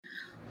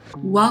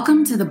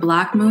Welcome to the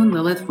Black Moon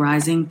Lilith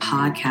Rising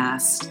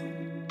podcast.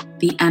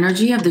 The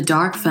energy of the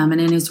dark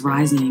feminine is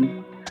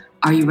rising.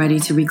 Are you ready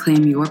to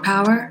reclaim your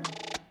power?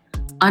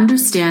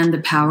 Understand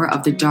the power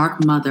of the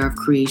dark mother of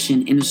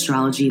creation in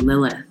astrology,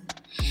 Lilith.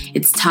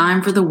 It's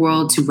time for the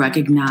world to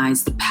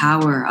recognize the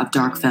power of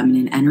dark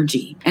feminine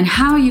energy and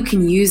how you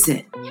can use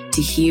it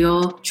to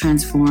heal,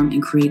 transform,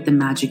 and create the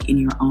magic in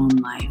your own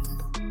life.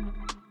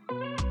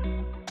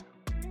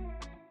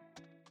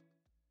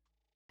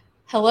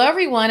 Hello,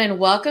 everyone, and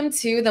welcome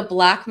to the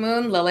Black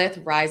Moon Lilith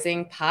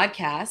Rising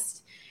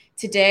podcast.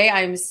 Today,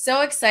 I'm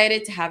so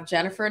excited to have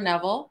Jennifer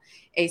Neville,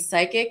 a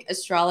psychic,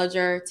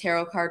 astrologer,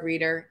 tarot card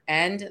reader,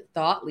 and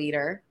thought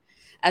leader.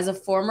 As a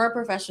former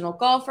professional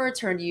golfer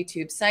turned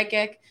YouTube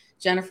psychic,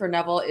 Jennifer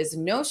Neville is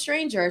no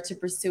stranger to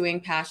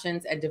pursuing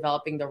passions and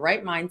developing the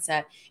right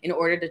mindset in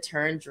order to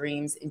turn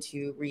dreams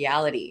into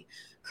reality.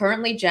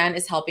 Currently, Jen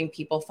is helping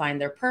people find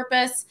their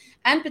purpose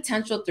and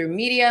potential through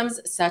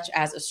mediums such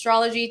as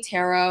astrology,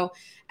 tarot,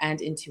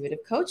 and intuitive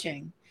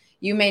coaching.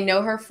 You may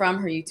know her from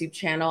her YouTube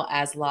channel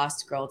as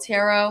Lost Girl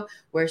Tarot,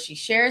 where she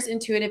shares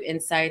intuitive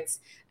insights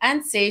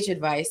and sage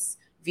advice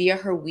via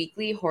her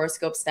weekly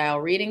horoscope-style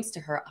readings to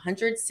her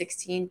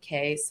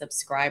 116K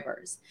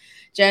subscribers.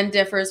 Jen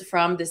differs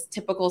from this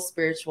typical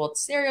spiritual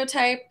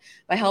stereotype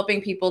by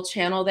helping people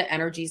channel the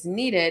energies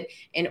needed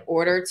in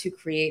order to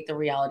create the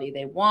reality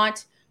they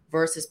want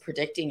versus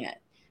predicting it.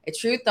 A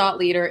true thought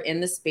leader in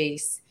the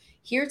space,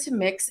 here to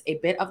mix a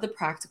bit of the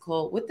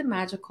practical with the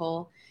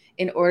magical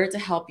in order to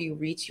help you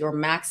reach your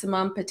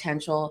maximum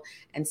potential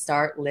and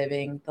start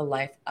living the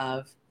life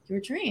of your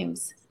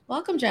dreams.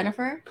 Welcome,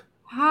 Jennifer.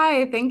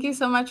 Hi, thank you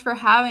so much for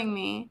having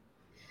me.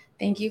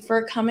 Thank you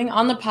for coming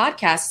on the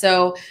podcast.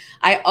 So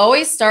I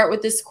always start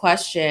with this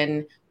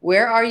question: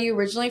 where are you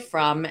originally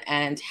from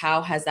and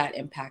how has that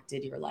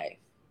impacted your life?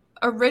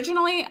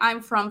 Originally, I'm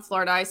from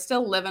Florida. I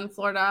still live in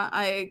Florida.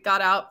 I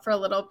got out for a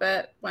little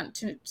bit, went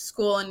to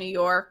school in New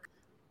York.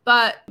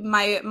 But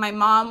my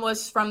mom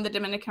was from the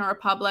Dominican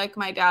Republic.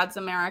 My dad's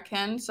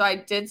American. So I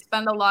did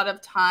spend a lot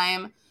of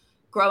time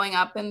growing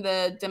up in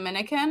the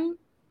Dominican.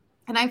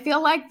 And I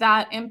feel like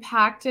that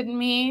impacted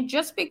me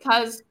just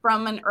because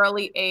from an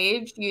early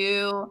age,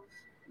 you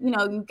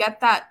get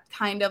that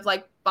kind of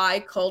like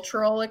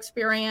bicultural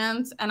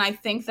experience. And I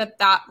think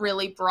that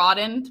really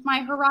broadened my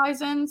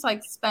horizons,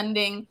 like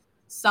spending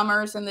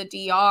summers in the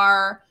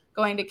DR,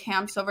 going to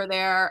camps over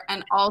there,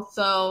 and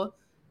also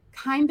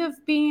kind of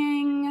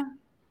being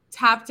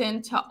tapped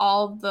into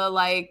all the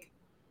like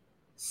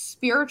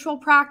spiritual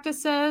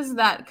practices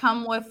that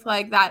come with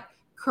like that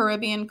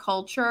Caribbean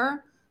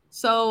culture.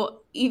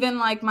 So even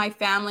like my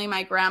family,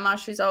 my grandma,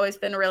 she's always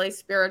been really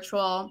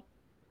spiritual.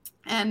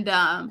 And,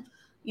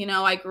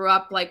 I grew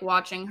up like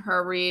watching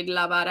her read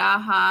La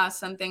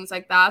Barajas and things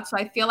like that. So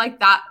I feel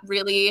like that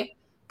really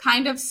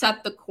kind of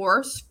set the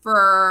course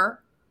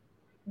for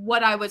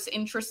what I was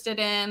interested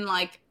in,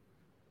 like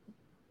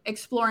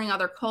exploring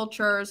other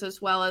cultures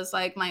as well as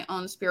like my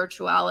own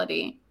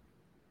spirituality.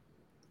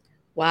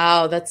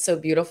 Wow, that's so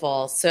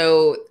beautiful.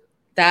 So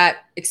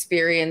that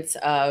experience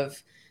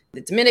of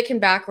the Dominican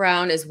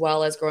background as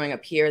well as growing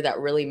up here, that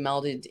really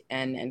melded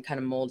and kind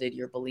of molded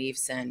your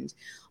beliefs and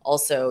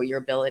also your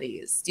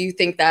abilities. Do you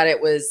think that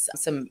it was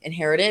some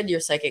inherited, your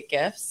psychic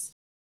gifts?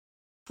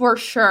 For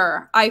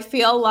sure. I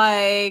feel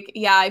like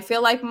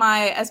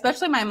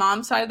especially my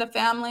mom's side of the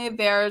family,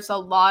 there's a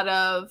lot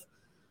of,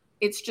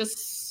 it's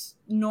just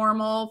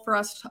normal for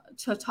us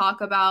to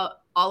talk about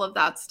all of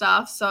that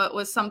stuff. So it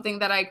was something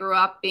that I grew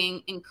up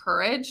being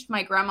encouraged.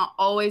 My grandma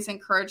always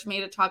encouraged me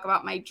to talk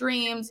about my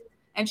dreams,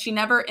 and she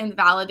never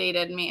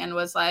invalidated me and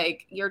was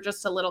like, you're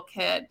just a little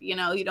kid, you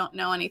don't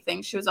know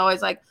anything. She was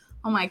always like,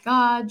 oh my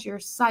God, you're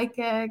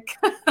psychic.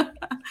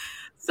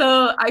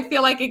 So I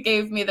feel like it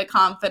gave me the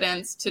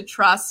confidence to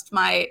trust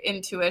my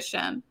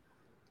intuition.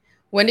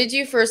 When did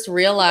you first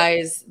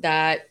realize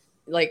that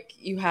like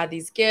you had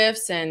these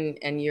gifts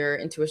and your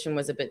intuition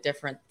was a bit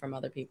different from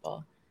other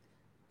people?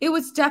 It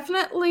was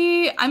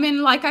definitely,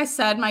 like I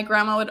said, my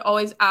grandma would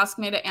always ask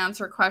me to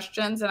answer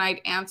questions and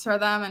I'd answer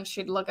them, and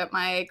she'd look at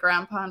my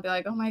grandpa and be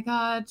like, oh my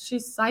God,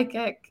 she's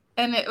psychic.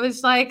 And it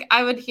was like,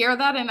 I would hear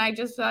that and I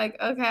just be like,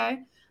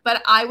 okay.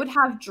 But I would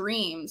have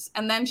dreams,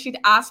 and then she'd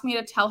ask me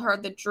to tell her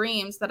the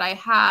dreams that I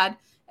had,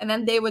 and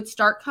then they would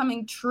start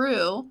coming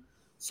true.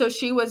 So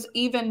she was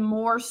even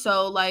more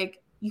so like,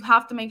 you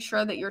have to make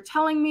sure that you're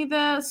telling me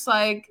this,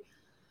 like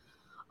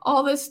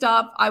all this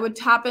stuff. I would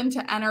tap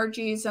into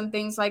energies and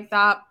things like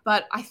that.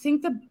 But I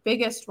think the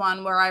biggest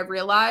one where I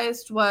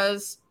realized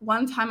was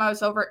one time I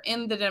was over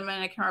in the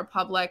Dominican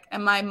Republic,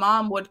 and my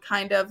mom would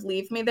kind of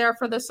leave me there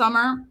for the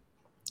summer.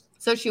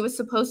 So she was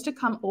supposed to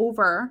come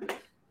over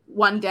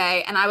one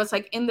day, and I was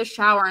like in the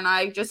shower, and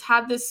I just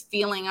had this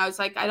feeling. I was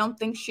like, I don't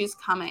think she's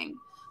coming.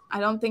 I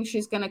don't think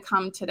she's going to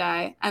come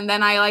today. And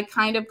then I like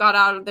kind of got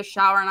out of the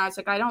shower and I was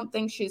like, I don't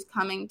think she's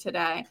coming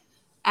today.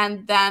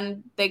 And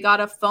then they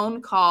got a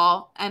phone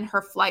call and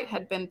her flight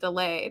had been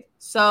delayed.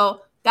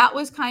 So that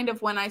was kind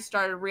of when I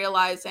started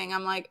realizing,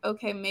 I'm like,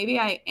 okay, maybe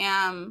I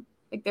am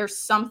Like there's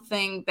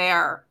something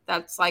there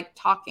that's like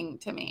talking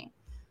to me.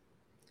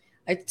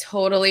 I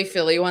totally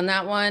feel you on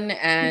that one.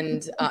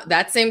 And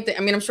that same thing,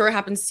 I mean, I'm sure it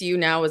happens to you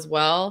now as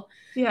well.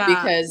 Yeah.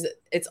 Because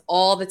it's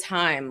all the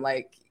time.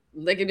 Like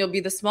it'll be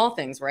the small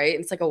things, right?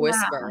 It's like a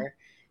whisper.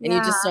 Yeah. And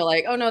you just are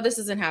like, oh no, this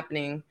isn't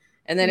happening.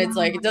 And then it's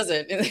like, it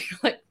doesn't.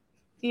 Like,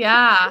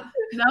 yeah.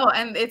 No,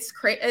 and it's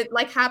crazy. It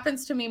like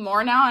happens to me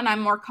more now. And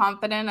I'm more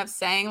confident of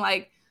saying,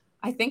 like,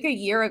 I think a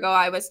year ago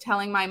I was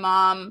telling my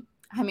mom,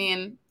 I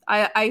mean,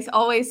 I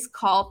always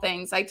call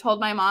things. I told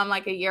my mom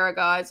like a year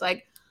ago, I was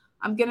like,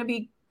 I'm going to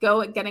be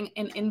getting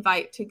an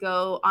invite to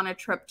go on a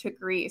trip to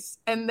Greece.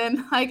 And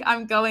then like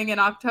I'm going in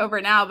October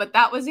now, but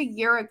that was a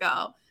year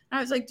ago. And I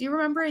was like, do you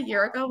remember a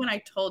year ago when I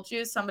told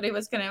you somebody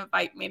was going to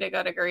invite me to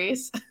go to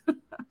Greece?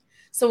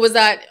 So was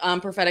that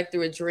prophetic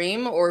through a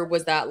dream, or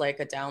was that like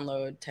a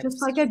download type?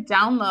 Just like a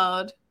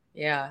download.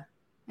 Yeah.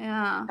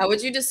 Yeah. How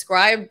would you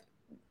describe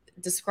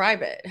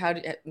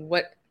it?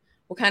 What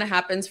kind of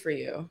happens for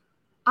you?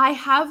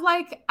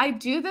 I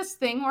do this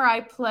thing where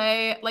I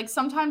play, like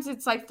sometimes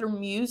it's like through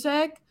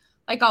music.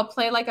 Like I'll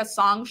play like a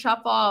song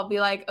shuffle. I'll be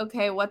like,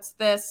 okay, what's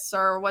this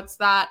or what's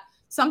that?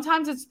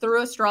 Sometimes it's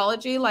through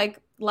astrology. Like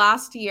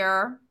last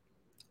year,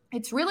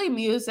 it's really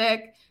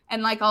music.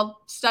 And like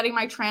I'll study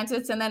my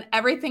transits and then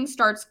everything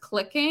starts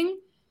clicking.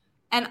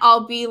 And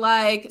I'll be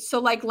like, so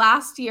like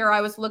last year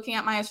I was looking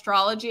at my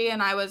astrology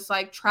and I was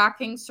like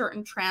tracking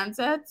certain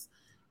transits.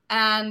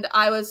 And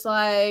I was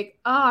like,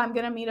 oh, I'm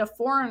going to meet a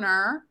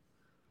foreigner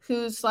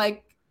who's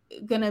like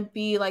going to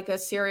be like a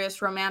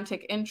serious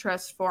romantic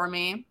interest for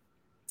me.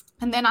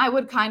 And then I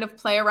would kind of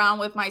play around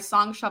with my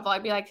song shuffle.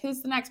 I'd be like,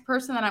 who's the next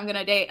person that I'm going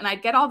to date? And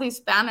I'd get all these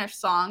Spanish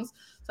songs.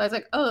 So I was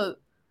like, oh,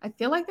 I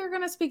feel like they're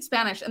going to speak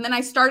Spanish. And then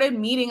I started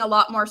meeting a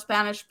lot more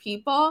Spanish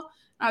people.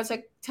 And I was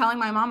like telling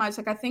my mom, I was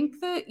like, I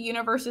think the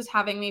universe is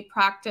having me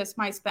practice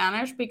my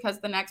Spanish because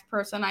the next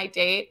person I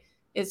date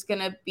is going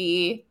to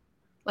be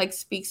like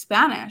speak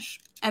Spanish.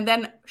 And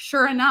then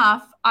sure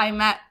enough, I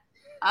met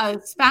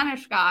a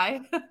Spanish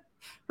guy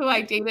who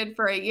I dated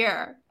for a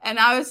year. And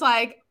I was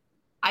like,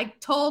 I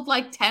told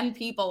like 10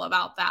 people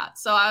about that.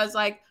 So I was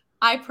like,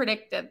 I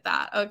predicted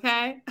that.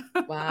 Okay.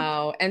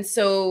 Wow. And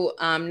so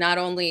not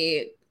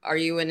only are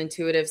you an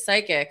intuitive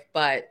psychic,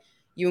 but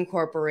you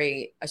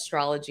incorporate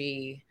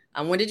astrology.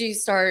 When did you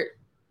start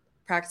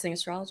practicing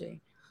astrology?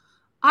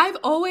 I've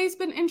always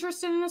been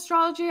interested in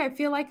astrology. I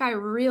feel like I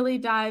really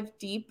dived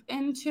deep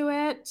into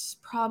it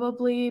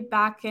probably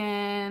back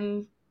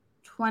in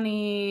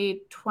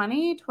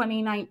 2020,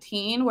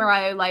 2019, where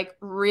I like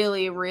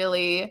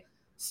really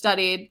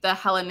studied the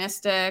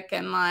Hellenistic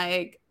and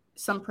like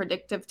some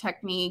predictive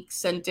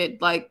techniques and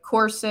did like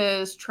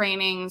courses,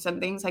 trainings, and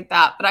things like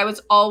that. But I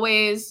was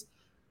always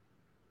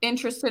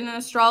interested in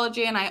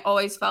astrology and I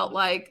always felt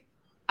like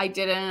I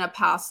did it in a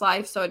past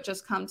life. So it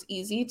just comes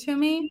easy to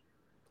me.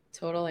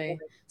 Totally.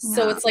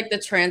 So it's like the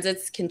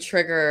transits can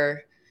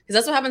trigger, because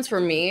that's what happens for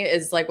me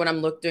is like when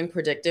I'm doing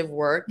predictive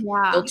work,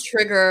 they'll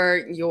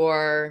trigger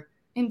your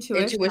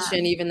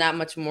intuition even that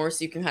much more,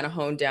 so you can kind of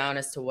hone down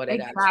as to what it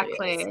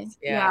actually is.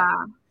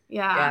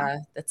 Yeah.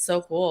 That's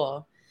so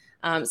cool.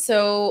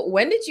 So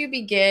when did you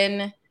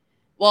begin?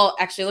 Well,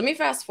 actually, let me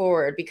fast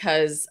forward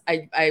because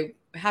I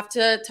have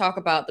to talk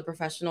about the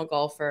professional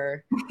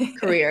golfer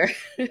career.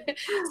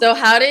 So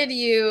how did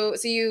you?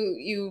 So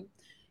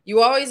you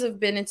always have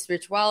been in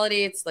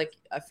spirituality. It's like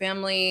a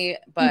family,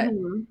 but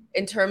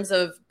in terms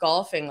of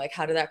golfing, like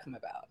how did that come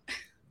about?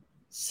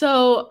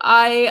 So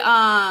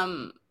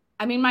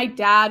I mean, my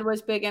dad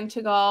was big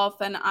into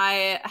golf and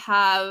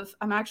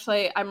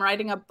I'm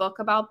writing a book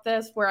about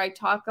this where I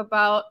talk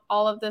about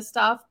all of this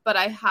stuff, but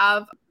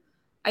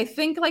I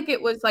think like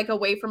it was like a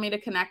way for me to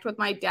connect with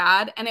my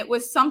dad. And it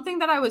was something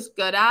that I was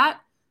good at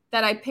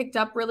that I picked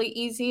up really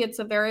easy. It's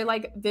a very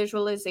like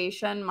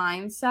visualization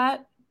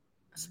mindset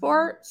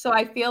sport. So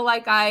I feel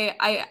like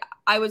I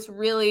was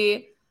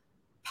really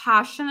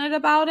passionate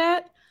about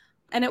it.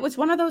 And it was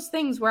one of those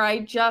things where I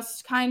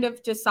just kind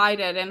of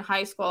decided in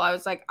high school, I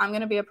was like, I'm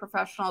going to be a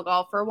professional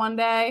golfer one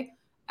day.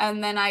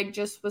 And then I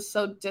just was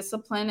so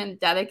disciplined and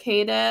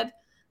dedicated.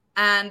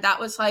 And that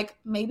was like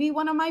maybe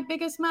one of my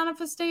biggest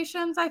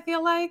manifestations, I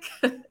feel like,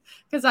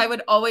 because I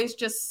would always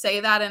just say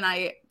that and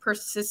I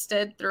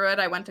persisted through it.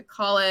 I went to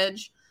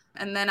college.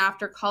 And then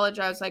after college,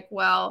 I was like,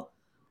 well,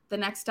 the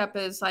next step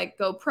is like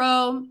go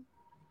pro.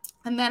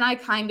 And then I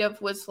kind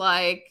of was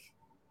like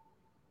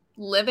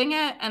living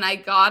it and I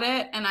got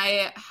it. And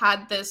I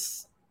had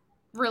this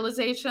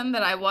realization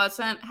that I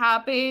wasn't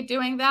happy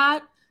doing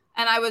that.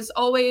 And I was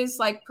always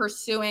like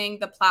pursuing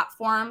the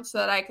platform so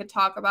that I could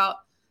talk about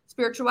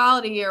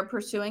spirituality or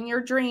pursuing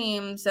your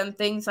dreams and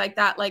things like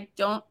that. Like,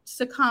 don't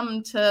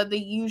succumb to the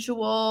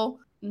usual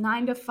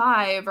 9 to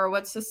 5 or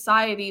what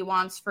society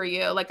wants for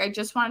you. Like, I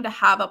just wanted to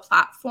have a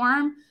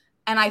platform.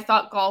 And I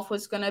thought golf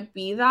was going to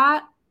be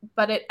that,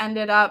 but it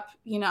ended up,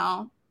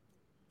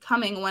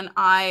 coming when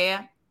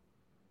I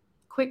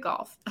quit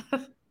golf.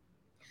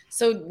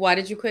 So why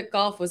did you quit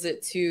golf? Was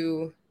it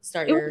to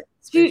start your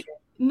spiritual?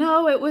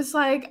 No, it was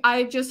like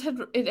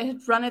it had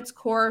run its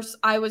course.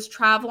 I was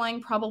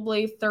traveling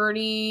probably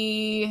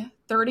 30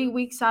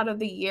 weeks out of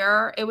the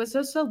year. It was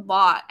just a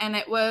lot. And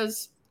it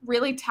was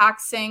really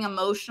taxing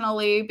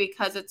emotionally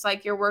because it's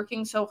like you're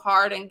working so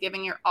hard and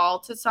giving your all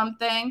to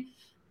something.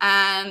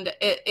 And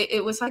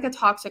it was like a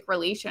toxic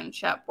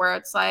relationship where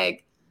it's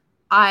like,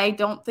 I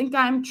don't think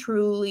I'm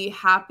truly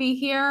happy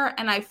here.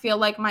 And I feel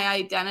like my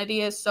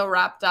identity is so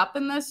wrapped up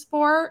in this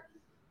sport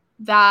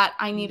that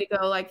I need to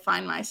go like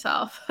find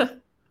myself.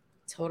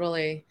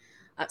 Totally.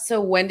 So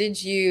when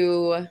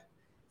you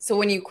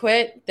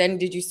quit, then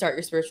did you start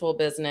your spiritual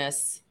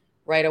business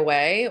right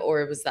away,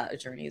 or was that a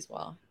journey as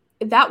well?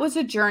 That was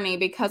a journey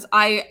because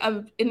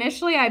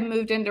initially I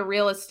moved into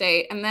real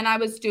estate, and then I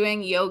was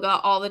doing yoga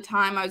all the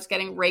time. I was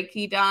getting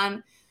Reiki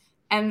done,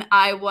 and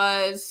I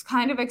was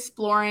kind of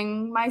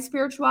exploring my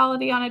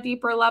spirituality on a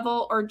deeper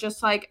level, or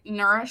just like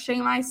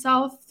nourishing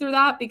myself through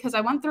that, because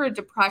I went through a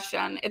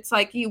depression. It's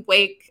like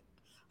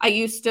I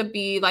used to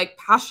be like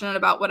passionate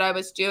about what I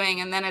was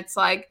doing. And then it's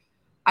like,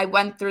 I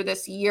went through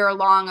this year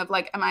long of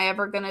like, am I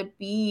ever going to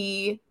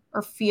be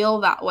or feel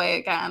that way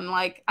again?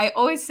 Like I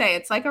always say,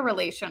 it's like a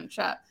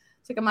relationship.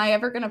 It's like, am I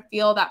ever going to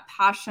feel that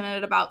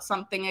passionate about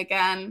something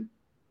again?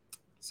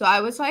 So I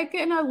was like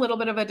in a little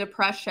bit of a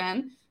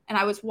depression, and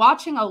I was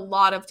watching a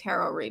lot of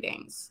tarot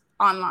readings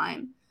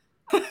online.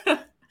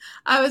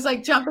 I was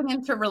like jumping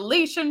into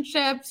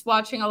relationships,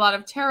 watching a lot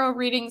of tarot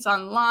readings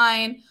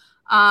online.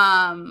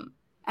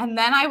 And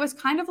then I was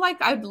kind of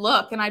like, I'd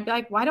look and I'd be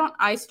like, why don't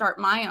I start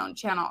my own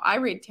channel? I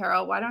read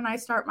tarot. Why don't I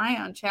start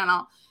my own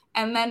channel?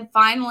 And then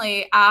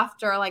finally,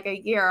 after like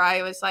a year,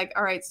 I was like,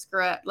 all right,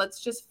 screw it.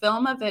 Let's just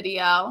film a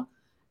video.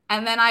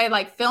 And then I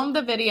like filmed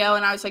the video,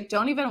 and I was like,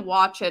 don't even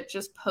watch it.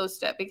 Just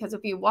post it, because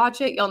if you watch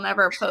it, you'll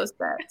never post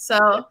it.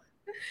 So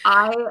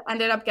I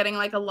ended up getting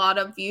like a lot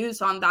of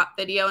views on that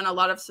video and a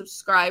lot of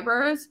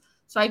subscribers.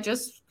 So I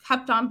just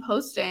kept on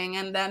posting,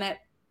 and then it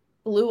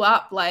blew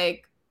up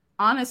like,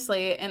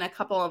 honestly, in a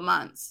couple of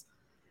months.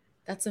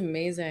 That's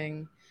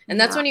amazing. And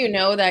that's when you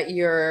know that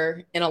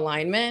you're in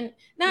alignment,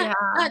 not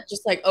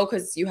just like, oh,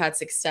 because you had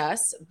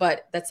success,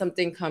 but that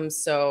something comes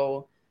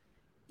so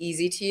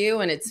easy to you,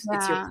 and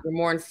you're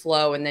more in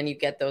flow, and then you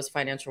get those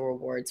financial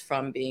rewards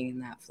from being in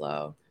that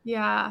flow.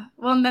 Yeah.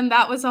 Well, and then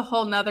that was a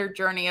whole nother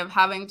journey of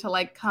having to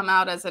like come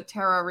out as a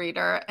tarot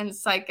reader and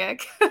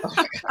psychic.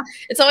 Oh,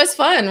 it's always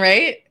fun,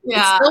 right?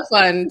 Yeah. It's still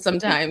fun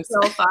sometimes.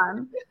 It's so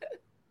fun.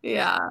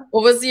 Yeah.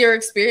 What was your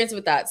experience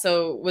with that?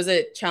 So was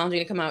it challenging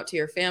to come out to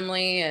your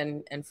family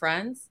and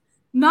friends?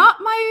 Not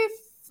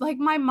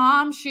my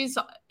mom, she's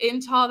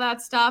into all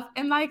that stuff.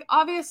 And like,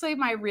 obviously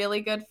my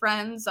really good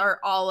friends are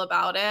all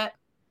about it.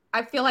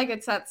 I feel like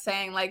it's that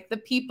saying, like the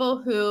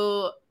people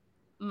who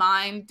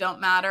mind don't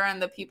matter and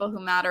the people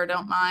who matter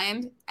don't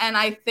mind. And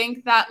I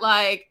think that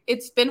like,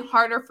 it's been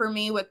harder for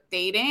me with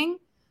dating,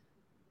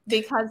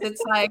 because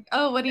it's like,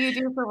 oh, what do you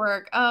do for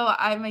work? Oh,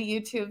 I'm a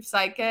YouTube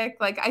psychic.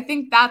 Like, I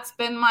think that's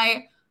been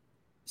my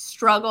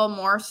struggle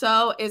more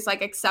so, is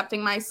like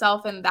accepting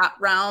myself in that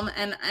realm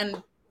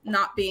and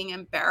not being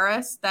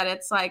embarrassed that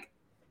it's like,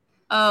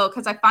 oh,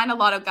 because I find a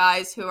lot of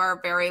guys who are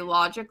very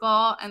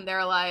logical, and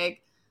they're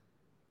like,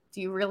 do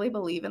you really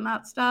believe in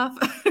that stuff?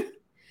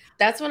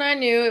 That's when I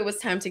knew it was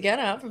time to get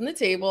up from the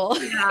table.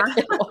 Yeah.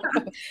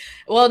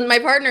 Well, my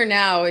partner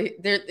now,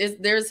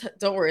 there's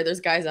don't worry, there's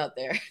guys out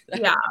there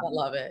that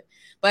love it.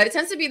 But it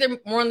tends to be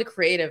more on the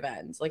creative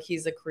end. Like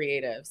he's a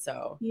creative.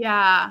 So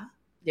Yeah.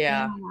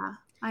 I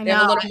know. They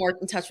have a little more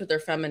in touch with their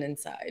feminine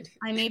side.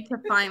 I need to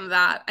find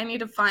that. I need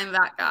to find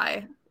that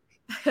guy.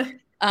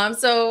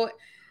 So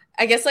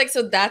I guess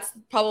so that's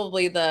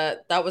probably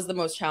that was the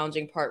most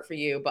challenging part for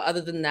you. But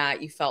other than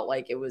that, you felt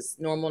like it was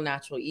normal,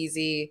 natural,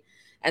 easy.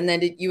 And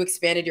then you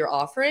expanded your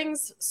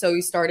offerings. So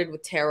you started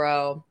with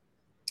tarot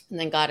and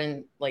then got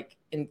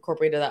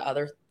incorporated that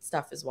other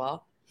stuff as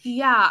well.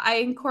 Yeah, I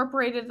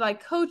incorporated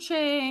like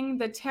coaching,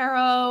 the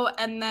tarot,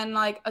 and then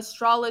like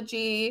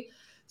astrology.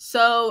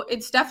 So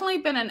it's definitely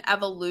been an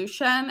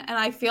evolution. And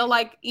I feel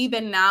like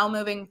even now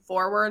moving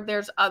forward,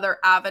 there's other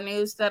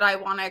avenues that I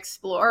want to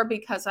explore,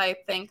 because I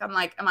think I'm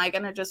like, am I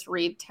going to just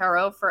read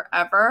tarot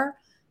forever?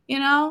 You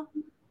know?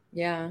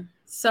 Yeah.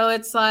 So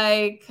it's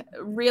like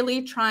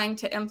really trying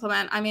to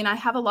implement. I mean, I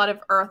have a lot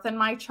of earth in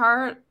my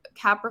chart,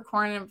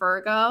 Capricorn and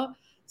Virgo.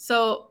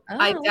 So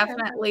I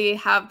definitely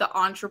have the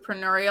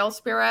entrepreneurial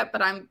spirit,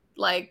 but I'm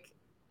like,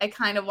 I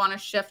kind of want to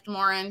shift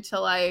more into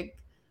like,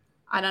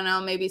 I don't know,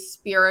 maybe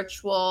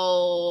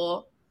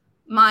spiritual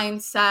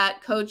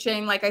mindset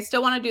coaching. Like I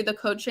still want to do the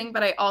coaching,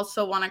 but I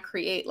also want to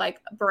create like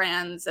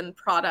brands and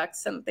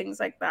products and things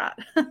like that.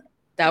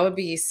 That would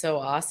be so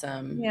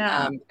awesome.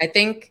 Yeah. I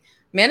think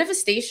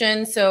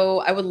manifestation.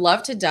 So I would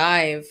love to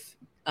dive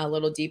a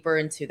little deeper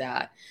into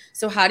that.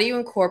 So how do you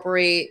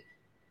incorporate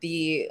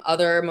the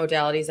other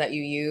modalities that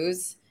you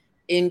use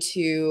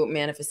into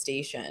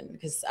manifestation?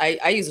 Because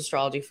I use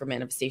astrology for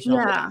manifestation.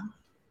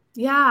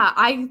 Yeah,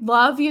 I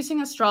love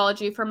using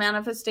astrology for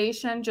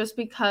manifestation, just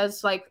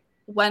because like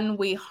when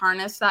we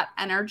harness that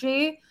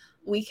energy,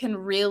 we can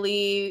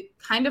really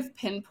kind of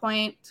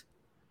pinpoint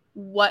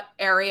what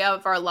area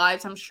of our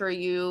lives, I'm sure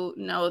you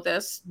know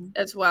this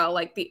as well,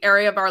 like the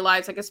area of our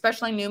lives, like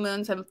especially new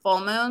moons and full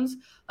moons,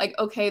 like,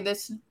 okay,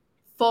 this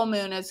full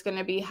moon is going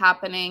to be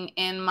happening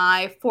in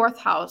my 4th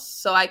house.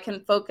 So I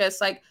can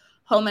focus like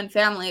home and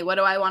family. What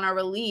do I want to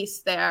release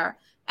there?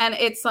 And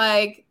it's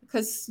like,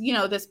 because, you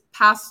know, this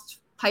past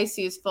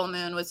Pisces full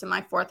moon was in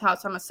my 4th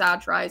house. I'm a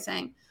Sag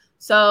rising.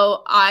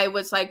 So I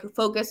was like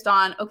focused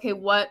on, okay,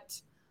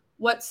 what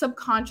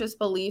subconscious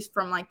beliefs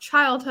from like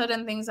childhood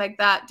and things like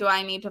that do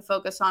I need to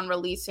focus on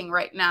releasing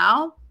right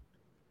now?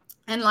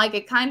 And like,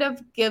 it kind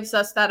of gives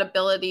us that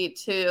ability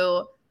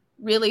to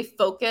really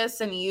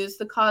focus and use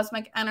the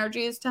cosmic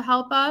energies to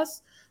help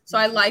us. So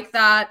I like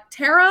that.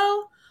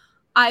 Tarot,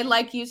 I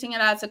like using it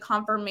as a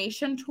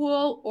confirmation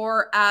tool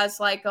or as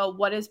like a,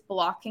 what is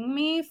blocking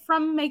me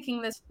from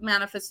making this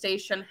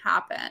manifestation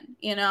happen,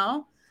 you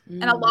know?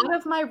 And a lot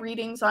of my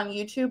readings on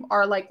YouTube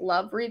are like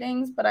love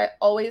readings, but I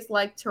always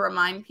like to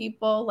remind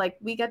people, like,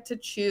 we get to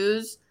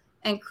choose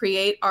and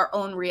create our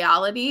own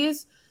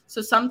realities.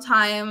 So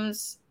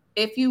sometimes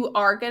if you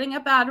are getting a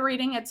bad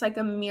reading, it's like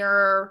a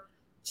mirror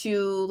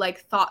to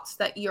like thoughts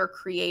that you're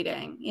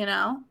creating, you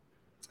know?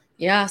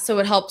 Yeah. So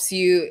it helps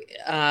you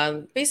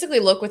basically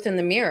look within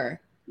the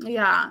mirror.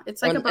 Yeah.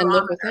 It's like a and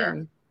look barometer.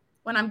 within.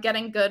 When I'm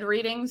getting good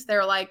readings,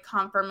 they're like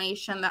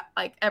confirmation that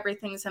like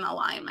everything's in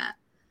alignment.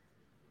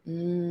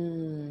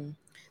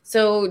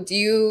 So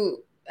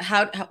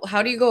how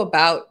do you go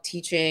about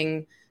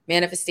teaching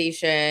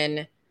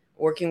manifestation,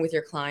 working with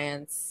your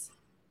clients?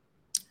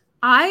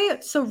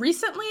 So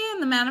recently in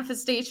the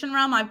manifestation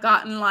realm, I've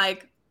gotten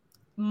like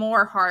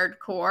more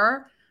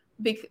hardcore,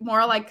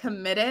 more like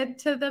committed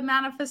to the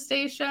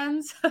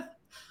manifestations.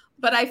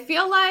 But I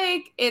feel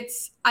like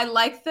I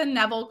like the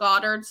Neville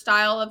Goddard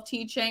style of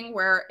teaching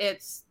where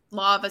it's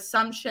law of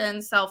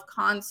assumption,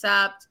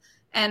 self-concept,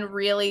 and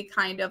really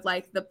kind of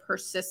like the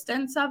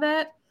persistence of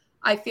it.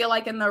 I feel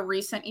like in the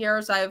recent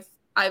years, I've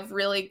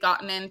really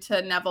gotten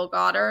into Neville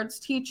Goddard's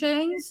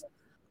teachings.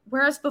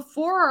 Whereas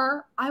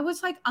before, I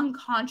was like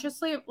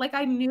unconsciously, like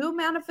I knew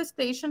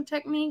manifestation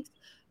techniques,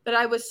 but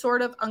I was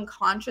sort of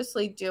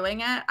unconsciously doing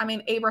it. I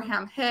mean,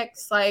 Abraham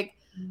Hicks, like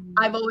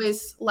I've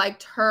always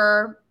liked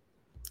her.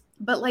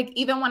 But like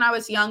even when I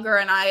was younger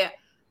and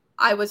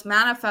I was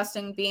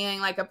manifesting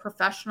being like a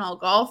professional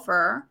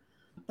golfer,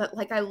 but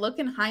like I look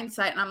in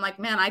hindsight and I'm like,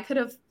 man, I could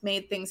have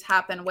made things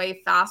happen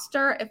way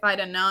faster if I'd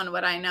have known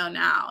what I know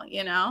now,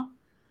 you know?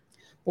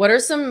 What are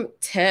some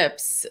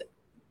tips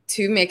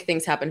to make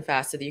things happen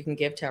faster that you can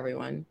give to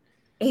everyone?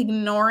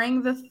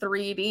 Ignoring the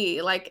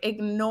 3D, like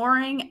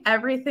ignoring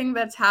everything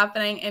that's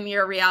happening in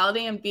your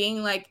reality and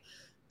being like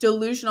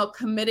delusional,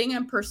 committing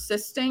and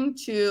persisting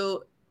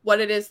to what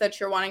it is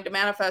that you're wanting to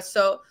manifest.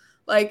 So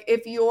like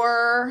if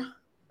you're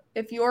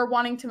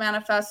wanting to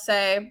manifest,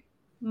 say,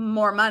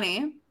 more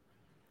money,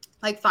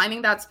 like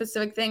finding that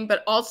specific thing,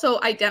 but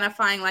also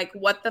identifying like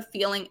what the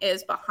feeling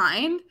is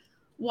behind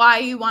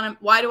why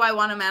do I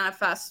want to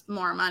manifest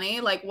more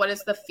money? Like, what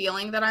is the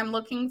feeling that I'm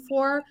looking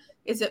for?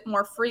 Is it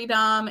more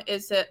freedom?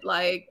 Is it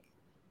like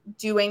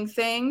doing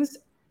things,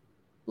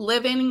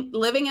 living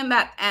in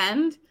that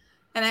end,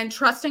 and then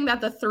trusting that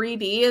the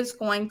 3D is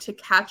going to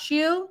catch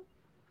you?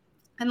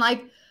 And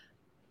like,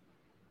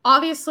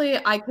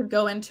 obviously I could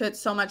go into it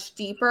so much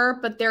deeper,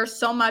 but there's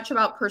so much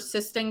about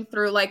persisting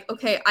through like,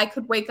 okay, I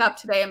could wake up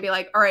today and be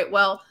like, all right,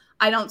 well,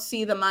 I don't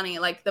see the money.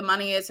 Like the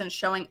money isn't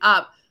showing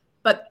up,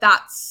 but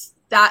that's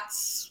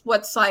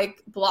what's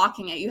like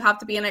blocking it. You have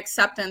to be in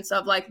acceptance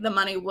of like the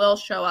money will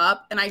show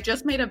up. And I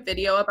just made a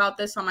video about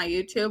this on my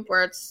YouTube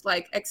where it's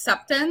like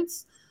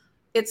acceptance.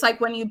 It's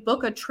like when you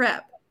book a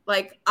trip,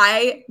 like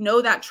I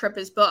know that trip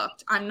is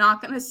booked. I'm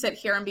not going to sit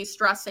here and be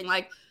stressing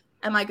like,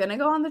 am I going to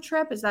go on the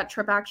trip? Is that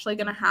trip actually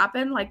going to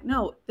happen? Like,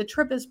 no, the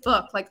trip is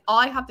booked. Like all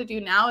I have to do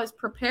now is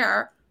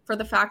prepare for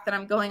the fact that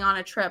I'm going on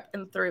a trip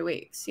in 3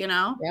 weeks, you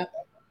know? Yeah.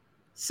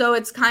 So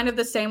it's kind of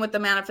the same with the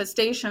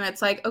manifestation.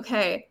 It's like,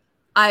 okay,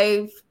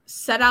 I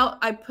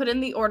put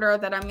in the order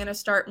that I'm going to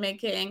start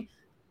making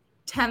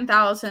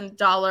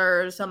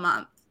 $10,000 a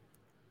month.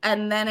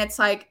 And then it's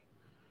like,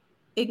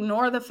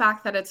 ignore the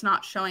fact that it's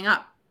not showing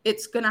up.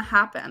 It's going to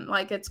happen.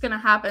 Like it's going to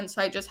happen.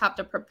 So I just have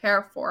to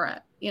prepare for it,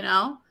 you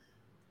know?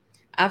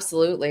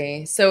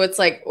 Absolutely. So it's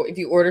like if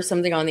you order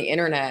something on the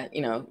internet,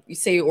 you know, you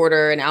say you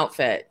order an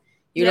outfit,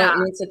 you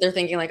don't sit there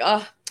thinking like,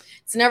 oh,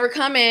 it's never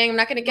coming. I'm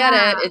not going to get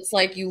it. It's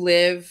like you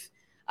live.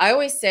 I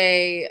always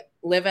say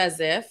live as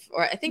if,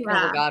 or I think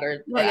Neville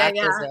Goddard, act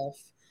as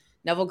if.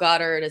 Neville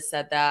Goddard has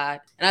said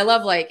that. And I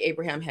love like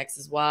Abraham Hicks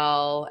as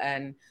well.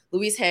 And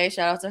Louise Hay,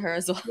 shout out to her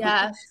as well.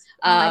 Yes.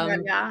 Oh my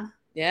God, yeah.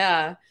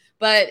 Yeah.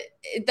 But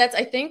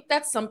I think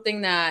that's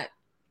something that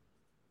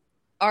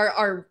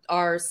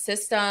our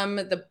system,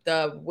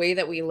 the way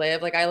that we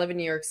live, like I live in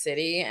New York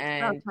City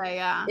and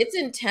it's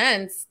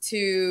intense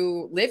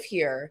to live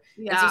here.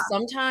 Yeah. And so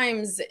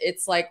sometimes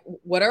it's like,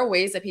 what are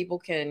ways that people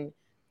can,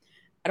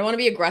 I don't want to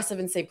be aggressive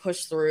and say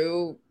push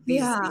through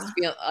these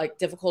like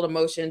difficult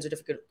emotions or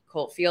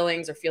difficult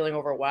feelings or feeling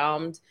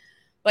overwhelmed.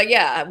 But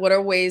yeah, what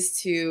are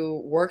ways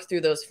to work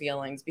through those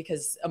feelings?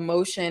 Because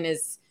emotion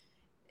is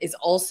is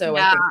also,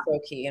 I think, so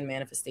key in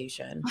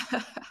manifestation.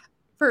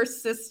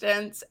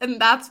 Persistence. And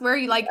that's where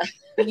you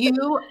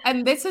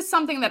and this is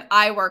something that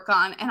I work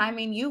on. And I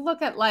mean, you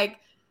look at like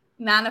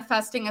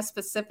manifesting a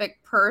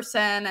specific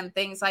person and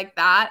things like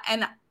that,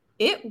 and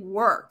it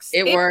works.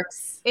 It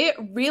works. It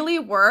really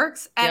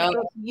works. And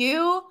if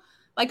you,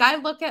 like, I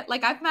look at,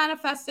 like, I've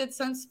manifested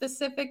some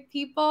specific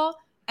people.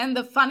 And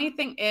the funny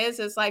thing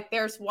is like,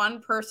 there's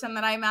one person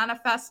that I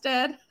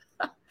manifested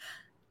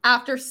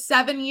after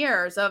 7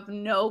 years of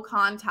no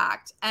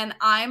contact. And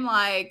I'm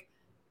like,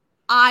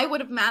 I would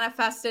have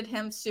manifested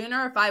him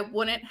sooner if I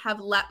wouldn't have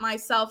let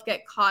myself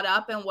get caught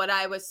up in what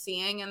I was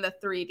seeing in the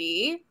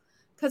 3D.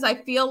 Because I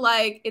feel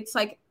like it's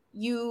like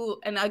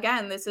and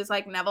again, this is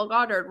like Neville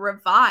Goddard,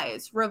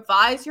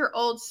 revise your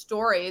old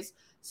stories.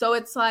 So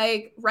it's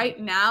like right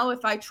now,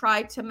 if I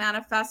try to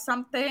manifest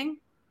something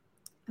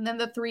and then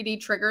the 3D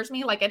triggers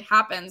me, like, it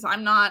happens.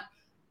 I'm not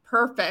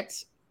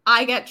perfect.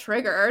 I get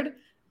triggered.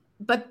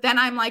 But then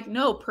I'm like,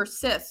 no,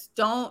 persist.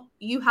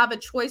 You have a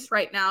choice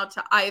right now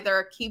to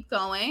either keep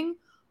going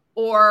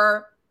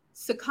or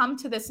succumb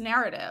to this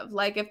narrative.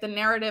 Like, if the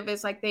narrative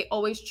is like, they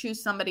always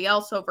choose somebody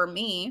else over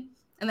me,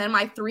 and then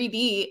my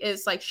 3D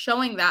is like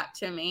showing that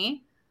to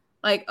me,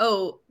 like,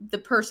 oh, the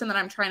person that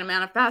I'm trying to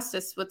manifest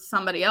is with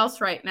somebody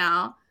else right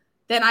now,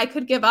 then I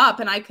could give up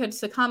and I could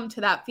succumb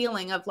to that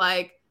feeling of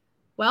like,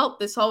 well,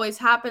 this always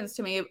happens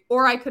to me.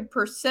 Or I could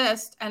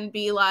persist and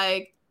be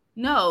like,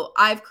 no,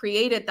 I've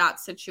created that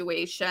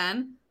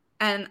situation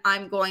and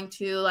I'm going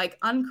to like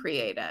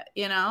uncreate it,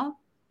 you know?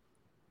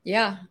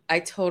 Yeah, I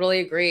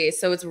totally agree.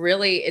 So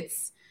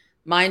it's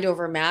mind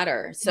over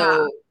matter.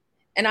 So,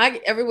 and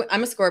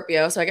I'm a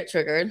Scorpio, so I get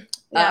triggered.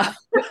 Yeah.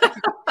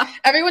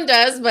 Everyone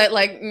does, but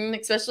like,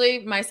 especially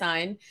my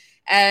sign.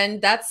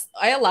 And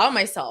I allow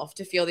myself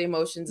to feel the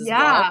emotions as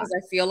well, because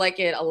I feel like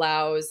it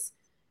allows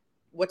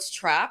what's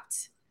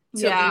trapped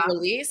to be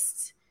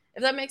released.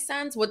 If that makes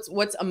sense,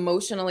 what's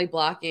emotionally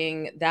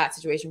blocking that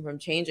situation from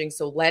changing.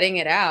 So letting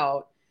it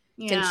out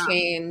can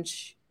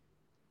change.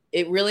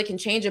 It really can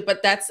change it,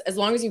 but that's as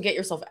long as you get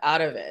yourself out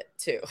of it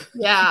too.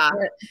 Yeah.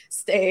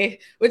 Stay,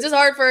 which is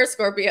hard for a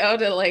Scorpio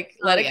to like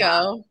let it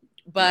go,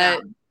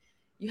 but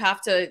you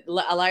have to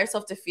allow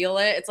yourself to feel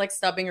it. It's like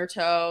stubbing your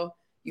toe.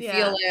 You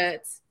feel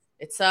it.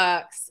 It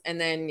sucks. And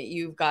then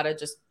you've got to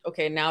just,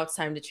 okay, now it's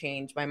time to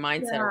change my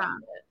mindset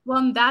around it. Well,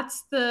 and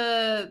that's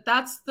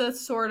the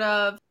sort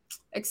of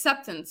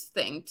acceptance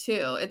thing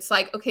too. It's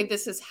like, okay,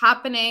 this is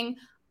happening.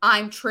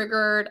 I'm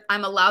triggered.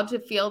 I'm allowed to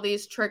feel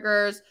these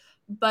triggers,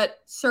 but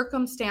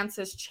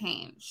circumstances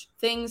change.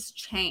 Things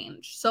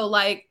change. So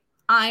like,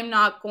 I'm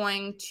not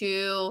going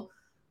to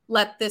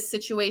let this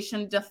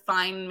situation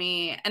define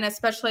me. And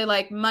especially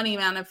like money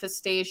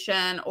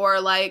manifestation,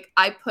 or like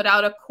I put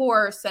out a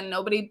course and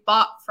nobody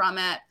bought from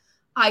it.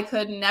 I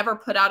could never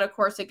put out a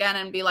course again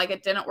and be like,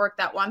 it didn't work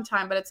that one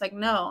time. But it's like,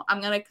 no,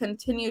 I'm going to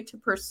continue to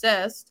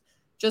persist.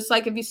 Just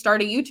like if you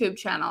start a YouTube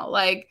channel,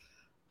 like,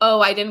 oh,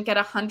 I didn't get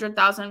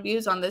 100,000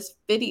 views on this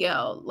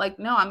video. Like,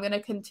 no, I'm going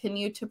to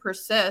continue to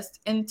persist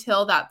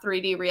until that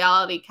 3D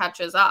reality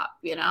catches up,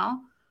 you know?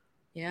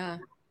 Yeah.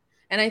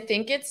 And I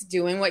think it's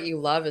doing what you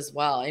love as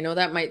well. I know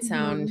that might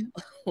sound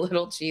a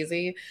little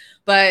cheesy,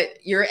 but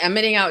you're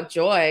emitting out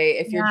joy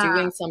if you're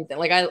doing something.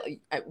 Like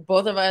I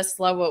both of us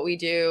love what we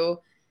do.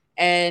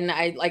 And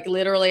I like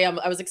literally,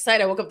 I was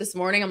excited. I woke up this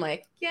morning. I'm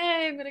like,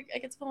 yay, I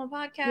get to film a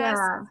podcast.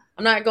 Yeah.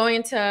 I'm not going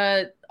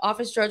into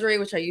office drudgery,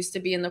 which I used to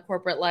be in the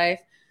corporate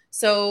life.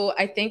 So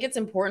I think it's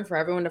important for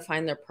everyone to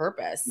find their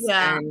purpose.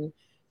 Yeah. And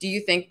do you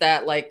think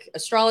that like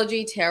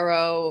astrology,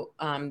 tarot,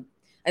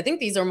 I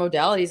think these are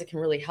modalities that can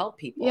really help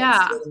people in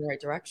the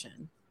right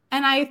direction.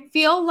 And I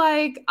feel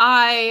like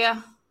I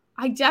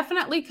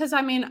definitely, because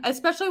I mean,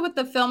 especially with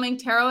the filming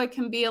tarot, it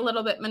can be a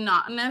little bit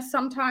monotonous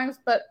sometimes,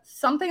 but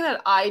something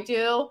that I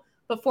do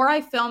before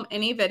I film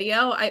any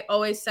video, I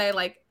always say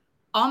like,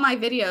 all my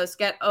videos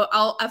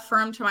I'll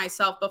affirm to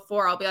myself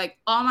before, I'll be like,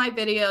 all my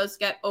videos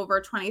get over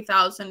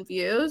 20,000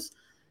 views.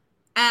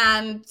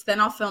 And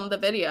then I'll film the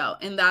video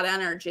in that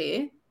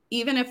energy.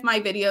 Even if my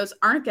videos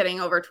aren't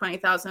getting over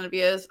 20,000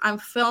 views, I'm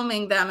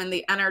filming them in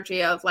the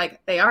energy of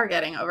like, they are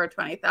getting over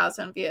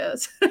 20,000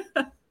 views.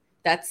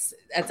 That's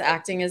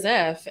acting as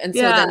if. And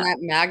so then that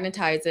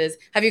magnetizes.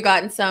 Have you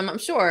gotten some, I'm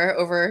sure,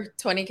 over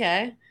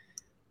 20K?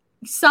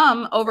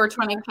 Some over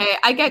 20K.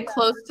 I get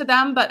close to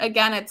them, but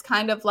again, it's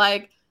kind of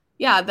like,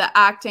 the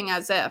acting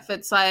as if.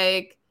 It's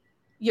like,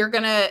 you're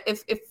gonna,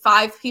 if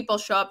 5 people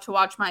show up to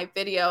watch my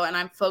video and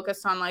I'm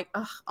focused on like,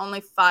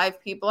 only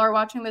 5 people are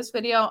watching this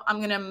video,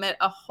 I'm gonna emit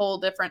a whole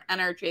different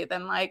energy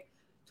than like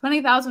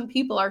 20,000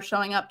 people are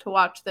showing up to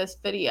watch this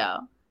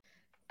video.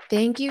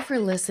 Thank you for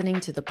listening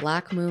to the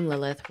Black Moon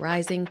Lilith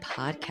Rising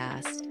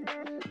podcast.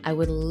 I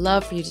would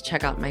love for you to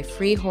check out my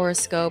free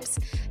horoscopes,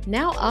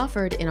 now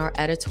offered in our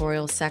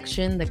editorial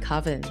section, The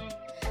Coven.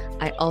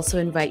 I also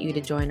invite you to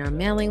join our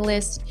mailing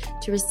list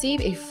to receive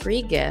a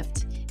free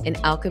gift, An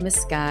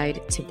Alchemist's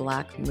Guide to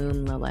Black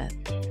Moon Lilith.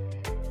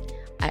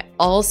 I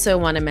also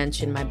want to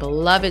mention my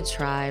beloved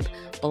tribe,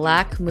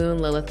 Black Moon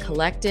Lilith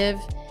Collective,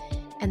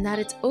 and that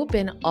it's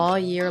open all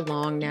year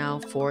long now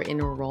for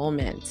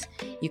enrollment.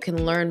 You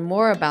can learn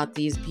more about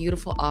these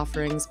beautiful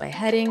offerings by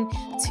heading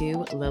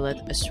to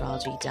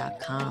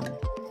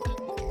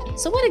lilithastrology.com.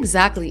 So what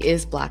exactly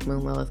is Black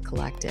Moon Lilith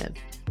Collective?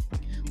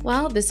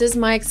 Well, this is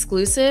my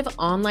exclusive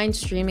online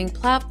streaming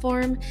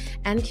platform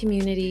and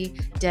community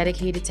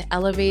dedicated to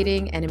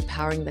elevating and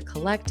empowering the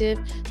collective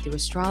through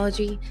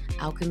astrology,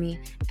 alchemy,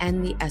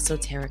 and the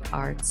esoteric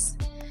arts.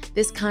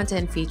 This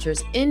content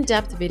features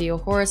in-depth video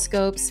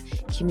horoscopes,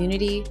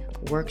 community,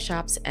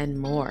 workshops, and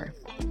more.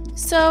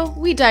 So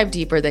we dive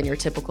deeper than your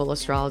typical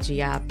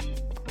astrology app.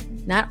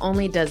 Not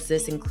only does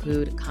this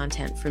include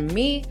content from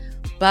me,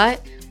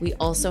 but we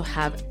also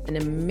have an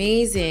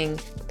amazing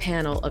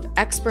panel of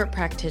expert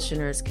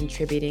practitioners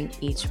contributing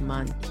each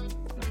month.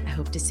 I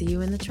hope to see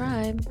you in the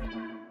tribe.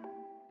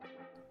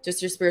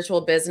 Just your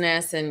spiritual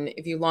business, and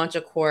if you launch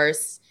a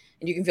course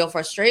and you can feel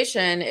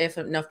frustration if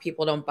enough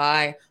people don't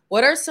buy,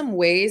 what are some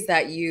ways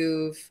that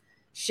you've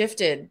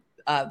shifted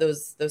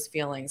those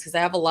feelings? Because I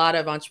have a lot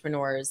of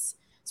entrepreneurs,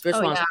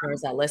 spiritual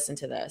entrepreneurs that listen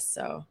to this.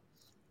 So,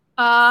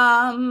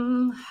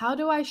 how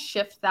do I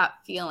shift that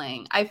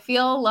feeling? I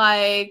feel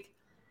like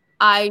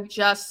I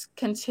just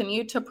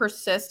continue to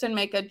persist and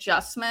make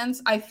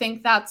adjustments. I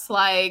think that's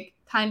like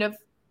kind of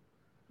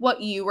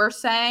what you were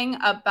saying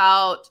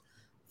about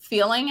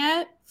feeling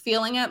it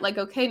like,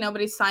 okay,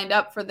 nobody signed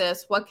up for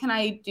this. What can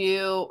I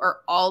do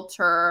or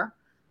alter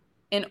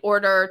in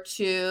order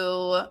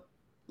to,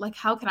 like,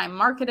 how can I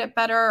market it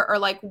better? Or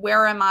like,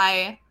 where am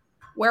I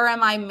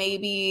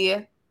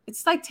maybe,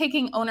 it's like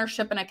taking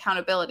ownership and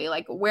accountability.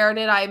 Like, where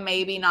did I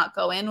maybe not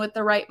go in with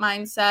the right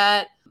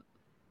mindset?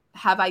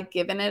 Have I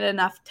given it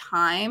enough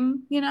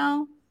time,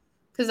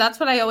 Because that's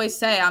what I always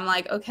say. I'm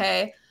like,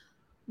 okay,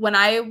 when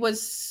I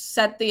was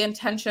set the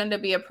intention to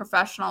be a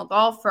professional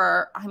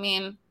golfer, I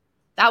mean,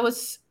 I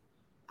was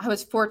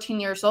 14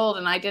 years old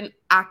and I didn't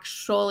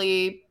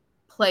actually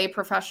play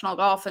professional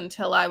golf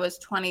until I was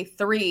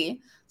 23.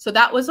 So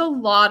that was a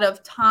lot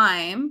of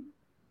time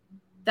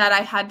that I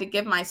had to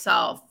give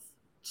myself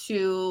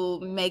to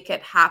make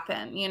it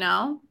happen,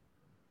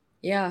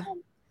 Yeah.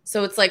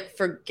 So it's like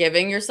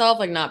forgiving yourself,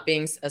 like not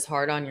being as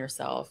hard on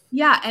yourself.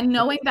 Yeah. And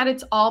knowing that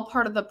it's all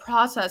part of the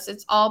process.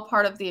 It's all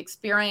part of the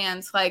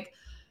experience. Like,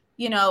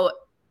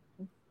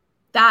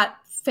 that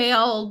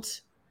failed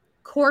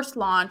course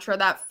launch or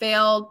that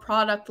failed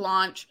product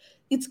launch,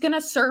 it's going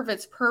to serve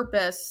its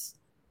purpose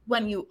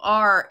when you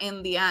are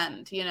in the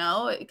end,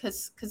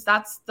 because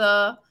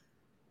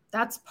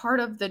that's part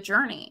of the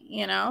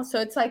journey, So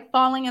it's like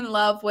falling in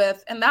love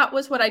with, and that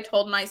was what I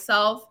told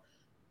myself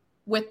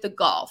with the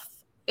golf.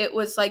 It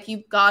was like,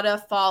 you've got to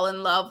fall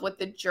in love with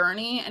the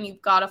journey and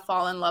you've got to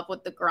fall in love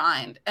with the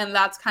grind. And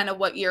that's kind of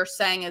what you're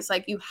saying is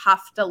like, you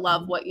have to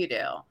love what you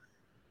do.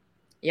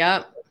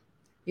 Yep.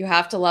 You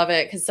have to love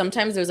it. Cause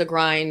sometimes there's a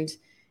grind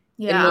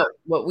in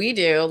what we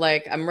do.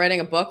 Like I'm writing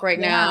a book right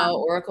now,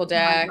 Oracle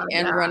deck,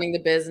 and running the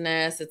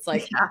business. It's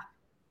like,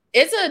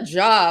 it's a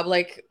job.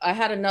 Like I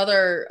had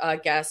another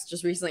guest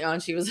just recently on,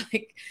 she was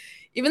like,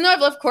 even though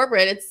I've left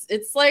corporate,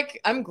 it's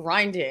like I'm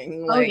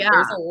grinding. Like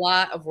there's a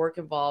lot of work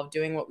involved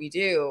doing what we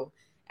do.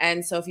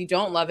 And so if you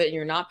don't love it and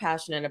you're not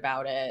passionate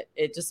about it,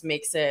 it just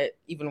makes it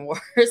even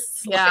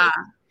worse. Yeah,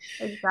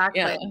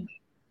 exactly. Yeah.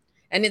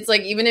 And it's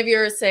like, even if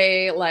you're,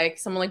 say, like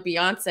someone like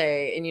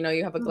Beyonce and,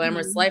 you have a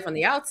glamorous life on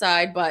the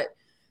outside, but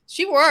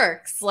she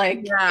works. Like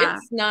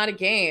it's not a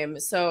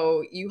game.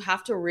 So you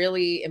have to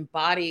really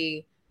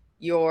embody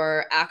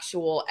your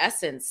actual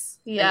essence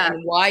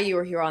and why you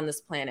are here on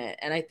this planet.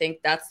 And I think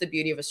that's the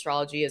beauty of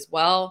astrology as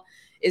well,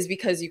 is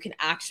because you can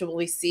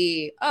actually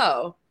see,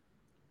 oh,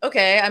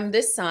 okay, I'm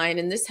this sign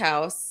in this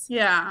house.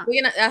 Yeah.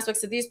 We get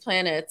aspects of these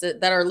planets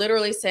that are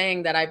literally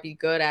saying that I'd be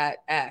good at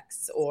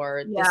X,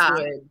 or this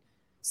would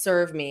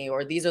serve me,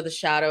 or these are the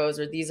shadows,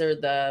 or these are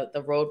the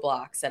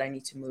roadblocks that I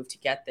need to move to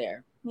get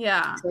there.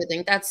 Yeah. So I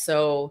think that's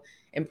so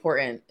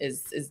important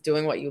is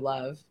doing what you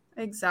love.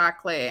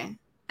 Exactly.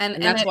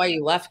 And that's why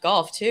you left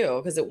golf too,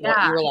 because you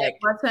were like, it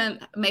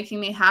wasn't making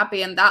me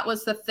happy. And that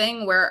was the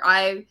thing where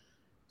I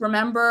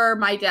remember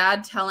my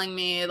dad telling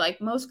me,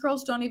 like, most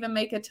girls don't even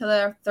make it to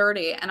their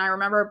 30. And I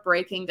remember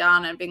breaking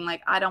down and being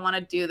like, I don't want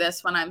to do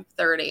this when I'm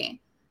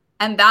 30.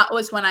 And that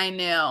was when I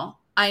knew.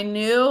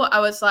 I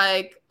was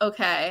like,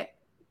 okay,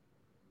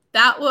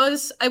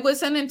 it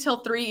wasn't until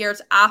 3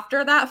 years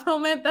after that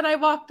moment that I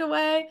walked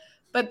away.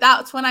 But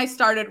that's when I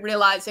started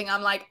realizing,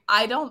 I'm like,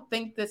 I don't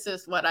think this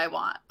is what I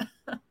want.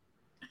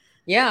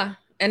 Yeah.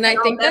 And I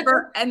think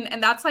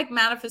and that's like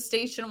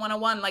manifestation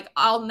 101. Like,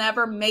 I'll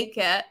never make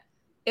it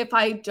if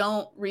I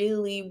don't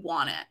really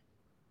want it.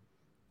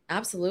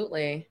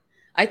 Absolutely.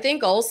 I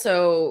think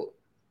also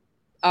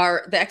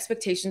the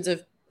expectations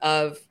of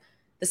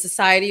the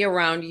society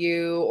around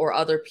you or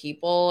other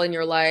people in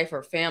your life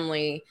or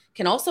family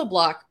can also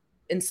block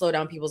and slow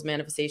down people's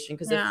manifestation.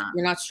 Because if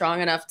you're not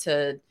strong enough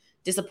to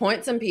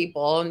disappoint some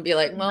people and be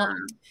like, well,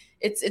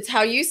 it's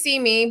how you see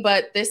me,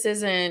 but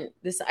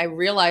I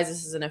realize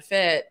this isn't a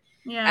fit.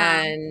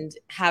 and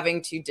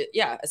having to,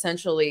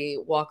 essentially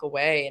walk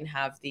away and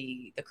have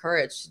the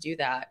courage to do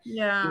that.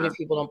 Even if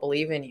people don't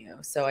believe in you.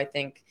 So I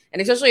think,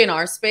 and especially in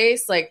our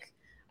space, like,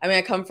 I mean,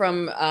 I come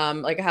from,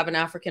 like, I have an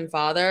African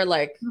father,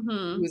 like,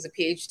 who's a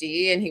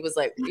PhD, and he was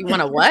like, you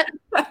want to what?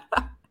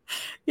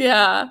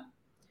 Yeah.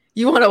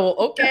 You want to,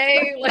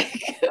 okay.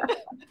 Like,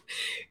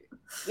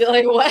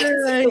 like what?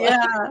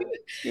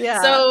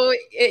 Yeah. So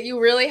you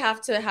really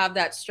have to have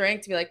that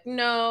strength to be like,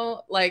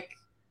 no, like,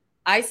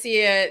 I see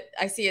it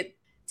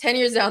 10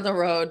 years down the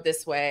road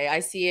this way. I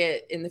see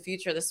it in the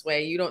future this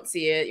way. You don't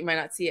see it. You might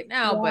not see it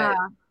now, but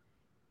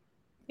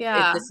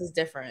this is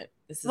different.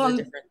 This is a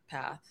different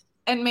path.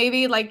 And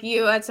maybe like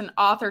you as an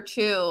author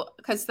too,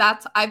 because I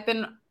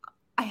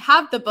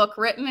have the book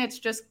written. It's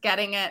just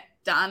getting it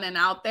done and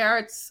out there.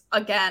 It's,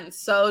 again,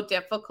 so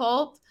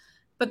difficult.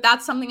 But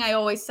that's something I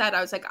always said.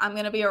 I was like, I'm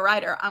going to be a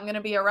writer. I'm going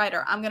to be a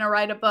writer. I'm going to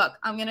write a book.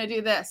 I'm going to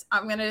do this.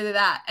 I'm going to do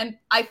that. And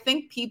I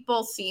think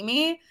people see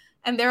me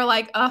and they're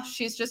like, oh,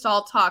 she's just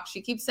all talk.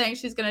 She keeps saying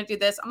she's going to do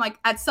this. I'm like,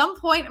 at some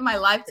point in my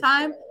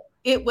lifetime,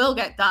 it will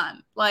get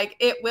done. Like,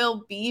 it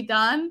will be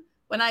done.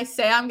 When I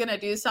say I'm going to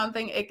do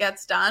something, it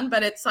gets done.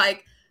 But it's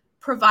like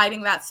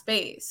providing that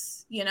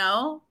space,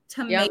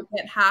 to make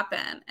it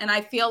happen. And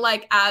I feel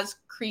like as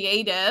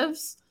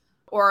creatives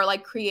or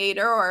like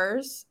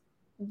creators,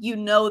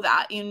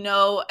 that,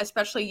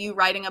 especially you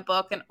writing a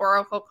book, an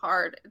oracle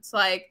card, it's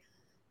like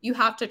you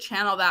have to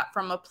channel that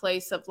from a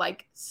place of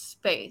like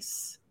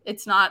space.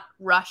 It's not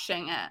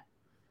rushing it.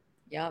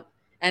 Yep.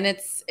 And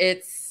it's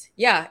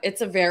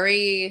a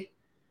very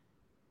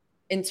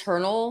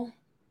internal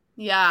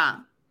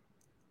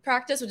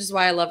practice, which is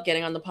why I love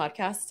getting on the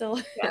podcast still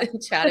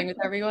and chatting with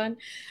everyone.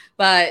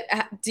 But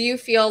do you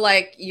feel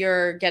like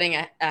you're getting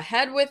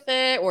ahead with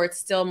it, or it's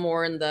still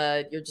more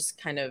you're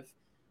just kind of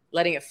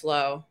letting it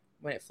flow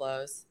when it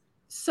flows?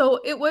 So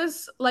it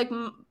was like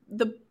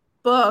the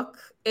book,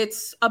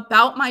 it's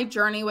about my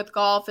journey with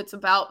golf. It's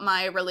about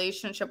my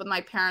relationship with my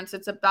parents.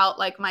 It's about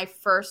like my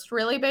first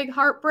really big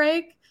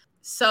heartbreak.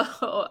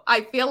 So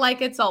I feel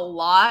like it's a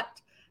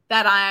lot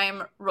that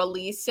I'm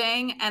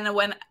releasing. And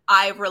when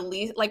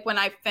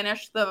I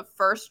finished the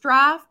first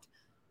draft,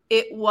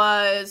 it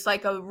was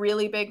like a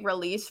really big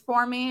release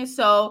for me.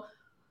 So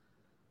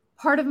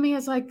part of me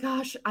is like,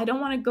 gosh, I don't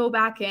want to go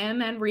back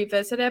in and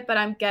revisit it, but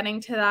I'm getting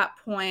to that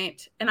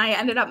point. And I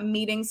ended up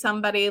meeting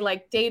somebody,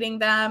 like dating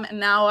them. And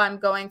now I'm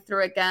going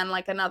through again,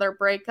 like another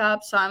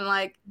breakup. So I'm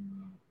like,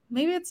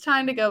 maybe it's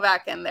time to go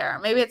back in there.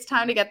 Maybe it's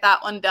time to get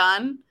that one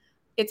done.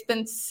 It's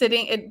been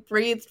sitting, it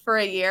breathed for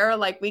a year.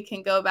 Like, we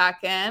can go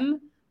back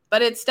in,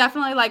 but it's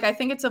definitely like, I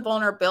think it's a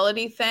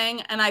vulnerability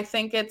thing. And I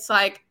think it's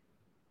like,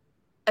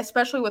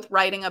 especially with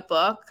writing a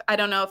book, I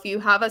don't know if you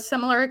have a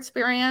similar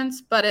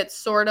experience, but it's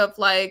sort of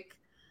like,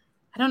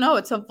 I don't know,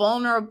 it's a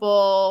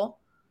vulnerable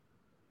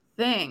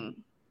thing.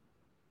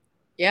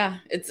 Yeah,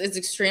 it's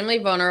extremely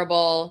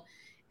vulnerable.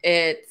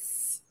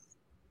 It's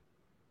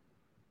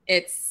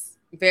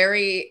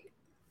very,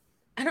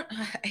 I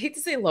hate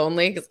to say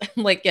lonely because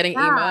I'm like getting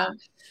emo,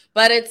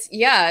 but it's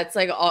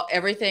like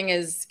everything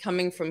is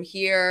coming from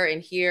here,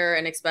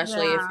 and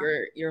especially if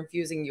you're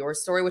infusing your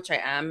story, which I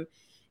am,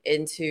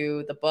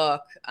 into the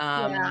book.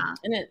 And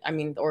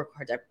the oracle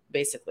card deck,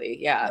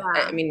 basically.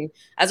 I mean,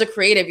 as a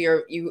creative,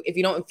 if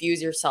you don't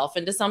infuse yourself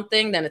into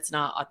something, then it's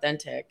not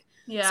authentic.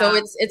 So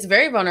it's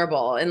very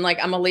vulnerable. And like,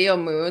 I'm a Leo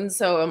moon,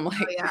 so I'm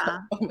like,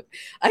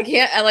 I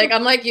can't,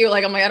 I'm like you,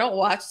 like, I'm like, I don't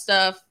watch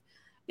stuff.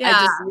 I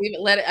just leave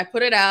it, I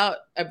put it out,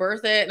 I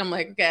birth it, and I'm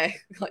like, okay,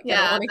 like, I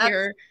don't want to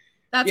hear.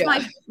 That's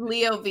my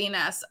Leo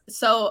Venus.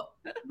 So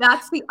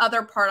that's the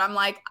other part. I'm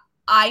like,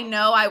 I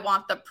know I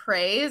want the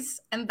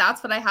praise, and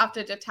that's what I have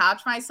to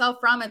detach myself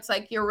from. It's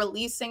like, you're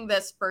releasing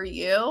this for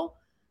you,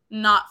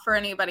 not for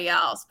anybody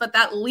else. But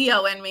that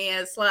Leo in me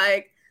is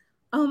like,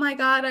 oh my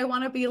God, I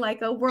want to be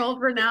like a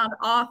world-renowned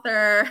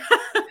author.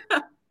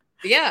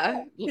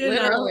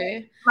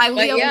 Literally. My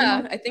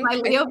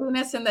Leo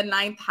Venus in the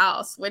 9th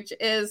house, which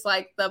is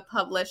like the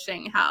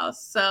publishing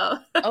house. So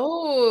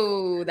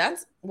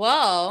that's,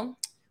 well,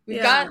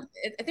 I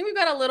think we've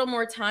got a little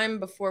more time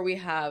before we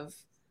have,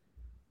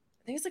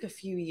 I think it's like a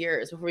few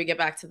years before we get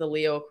back to the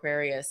Leo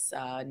Aquarius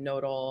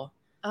nodal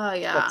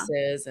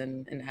eclipses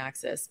and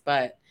axis,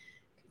 but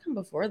it can come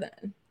before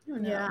then.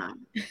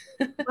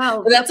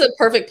 Well, that's a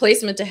perfect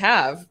placement to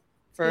have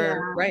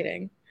for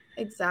writing.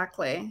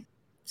 Exactly.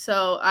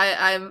 So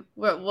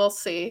we'll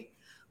see.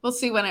 We'll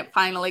see when it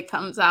finally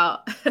comes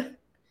out.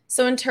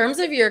 So in terms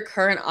of your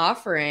current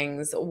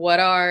offerings, what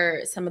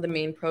are some of the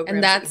main programs?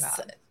 And that's,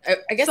 that you have?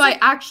 I guess, so I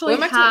actually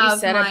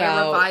have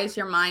my Revise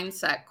Your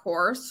Mindset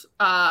course.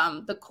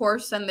 The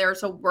course, and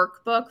there's a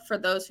workbook for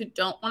those who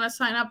don't want to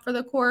sign up for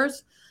the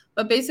course.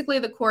 But basically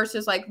the course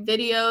is like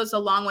videos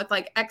along with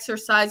like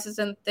exercises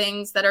and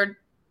things that are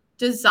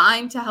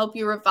designed to help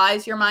you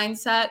revise your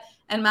mindset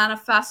and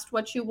manifest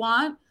what you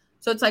want.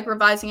 So it's like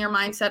revising your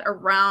mindset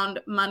around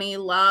money,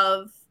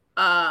 love,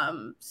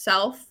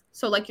 self.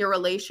 So like your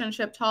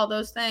relationship to all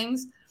those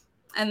things.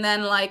 And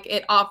then like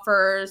it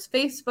offers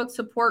Facebook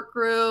support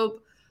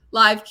group,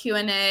 live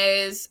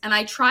Q&As, and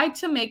I tried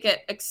to make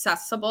it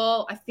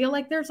accessible. I feel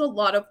like there's a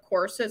lot of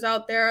courses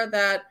out there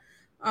that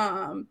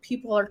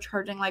people are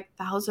charging like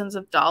thousands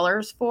of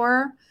dollars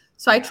for.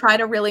 So I try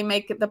to really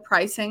make the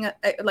pricing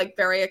like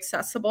very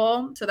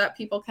accessible so that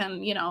people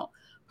can, you know,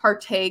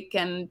 partake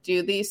and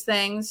do these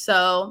things.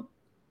 So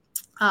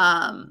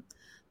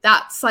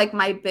that's like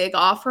my big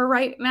offer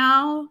right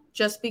now,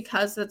 just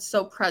because it's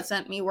so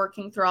present, me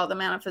working through all the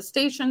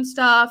manifestation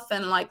stuff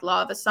and like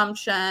law of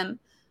assumption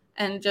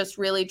and just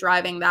really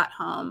driving that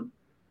home.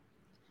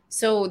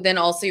 So then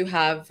also you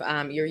have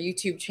your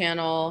YouTube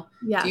channel.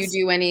 Yes. Do you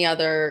do any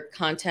other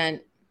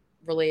content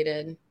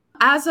related?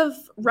 As of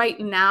right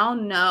now,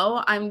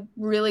 no. I'm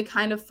really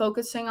kind of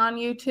focusing on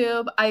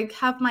YouTube. I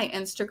have my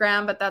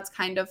Instagram, but that's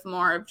kind of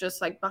more of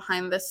just like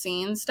behind the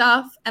scenes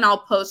stuff. And I'll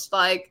post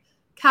like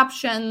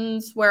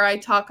captions where I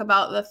talk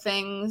about the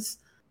things.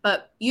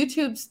 But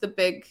YouTube's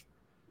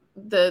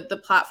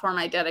the platform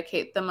I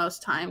dedicate the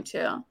most time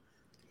to.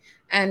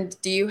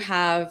 And do you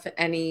have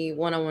any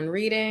one-on-one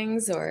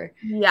readings or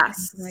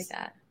yes, anything like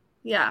that?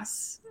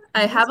 Yes.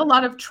 I have a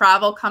lot of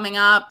travel coming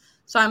up.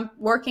 So I'm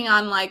working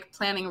on like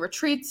planning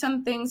retreats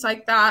and things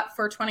like that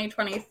for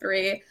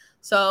 2023.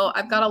 So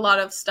I've got a lot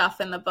of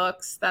stuff in the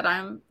books that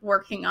I'm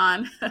working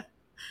on.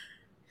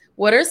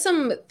 What are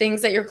some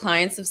things that your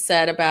clients have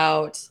said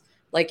about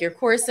like your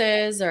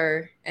courses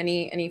or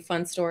any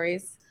fun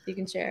stories you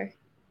can share?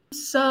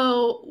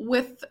 So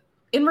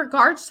in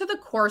regards to the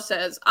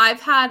courses,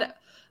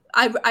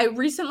 I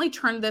recently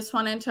turned this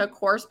one into a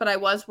course, but I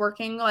was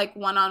working like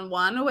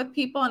one-on-one with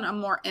people in a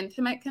more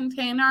intimate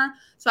container.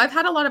 So I've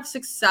had a lot of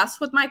success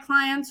with my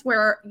clients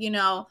where, you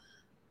know,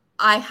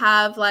 I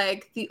have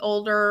like the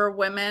older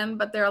women,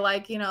 but they're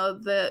like, you know,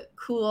 the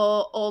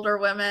cool older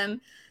women,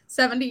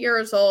 70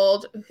 years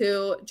old,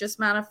 who just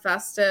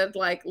manifested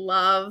like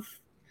love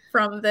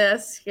from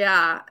this.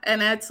 Yeah.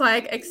 And it's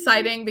like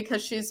exciting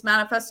because she's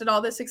manifested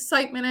all this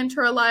excitement into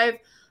her life,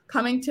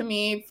 coming to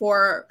me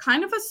for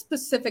kind of a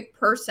specific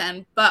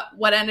person. But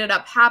what ended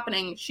up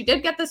happening, she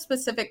did get the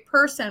specific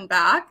person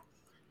back,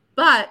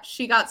 but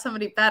she got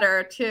somebody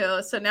better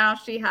too. So now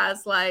she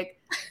has like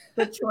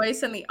the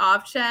choice and the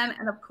option.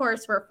 And of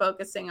course, we're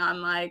focusing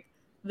on like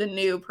the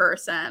new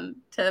person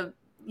to,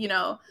 you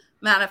know,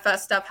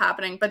 manifest stuff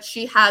happening. But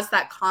she has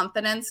that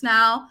confidence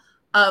now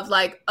of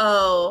like,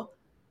 oh,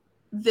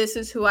 this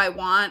is who I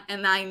want.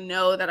 And I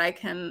know that I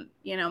can,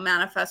 you know,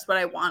 manifest what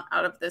I want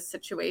out of this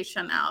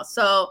situation now.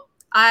 So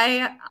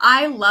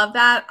I love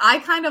that. I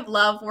kind of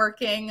love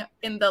working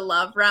in the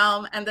love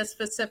realm and the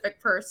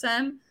specific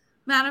person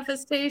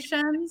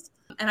manifestations.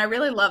 And I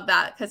really love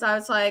that because I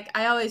was like,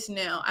 I always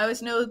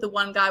knew the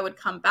one guy would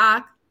come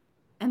back,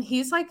 and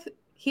he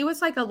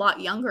was like a lot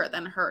younger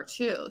than her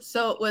too.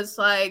 So it was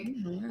like,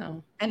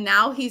 wow. And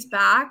now he's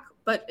back,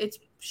 but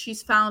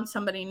she's found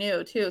somebody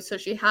new too. So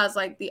she has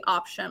like the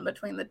option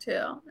between the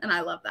two. And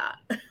I love that.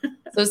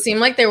 So it seemed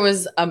like there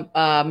was a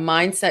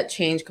mindset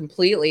change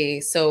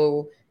completely.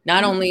 So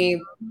not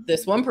only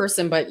this one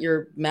person, but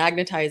you're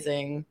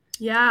magnetizing.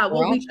 Yeah.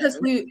 Well, because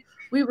we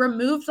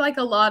removed like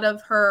a lot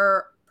of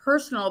her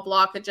personal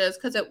blockages,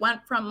 because it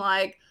went from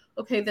like,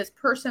 okay, this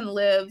person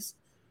lives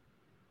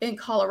in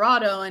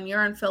Colorado and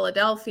you're in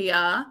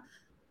Philadelphia.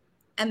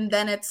 And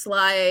then it's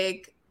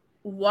like,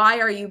 why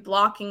are you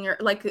blocking your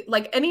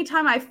like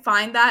anytime I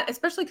find that,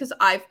 especially because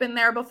I've been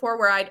there before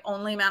where I'd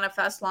only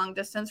manifest long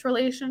distance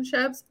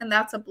relationships, and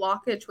that's a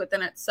blockage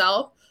within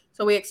itself.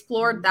 So we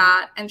explored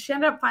that, and she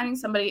ended up finding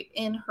somebody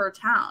in her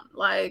town.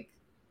 Like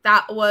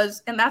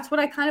and that's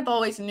what I kind of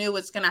always knew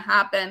was going to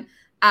happen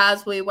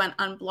as we went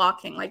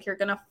unblocking. Like, you're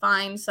going to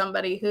find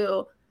somebody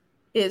who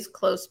is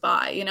close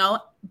by, you know,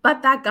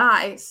 but that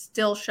guy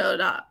still showed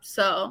up.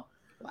 So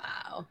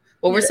wow.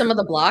 What were some of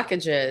the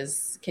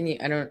blockages?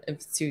 I don't, if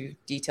it's too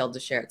detailed to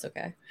share, it's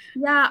okay.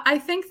 Yeah, I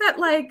think that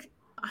like,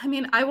 I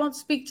mean, I won't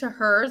speak to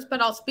hers,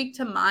 but I'll speak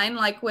to mine,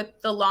 like with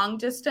the long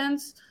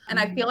distance. And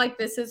I feel like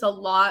this is a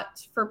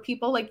lot for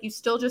people. Like, you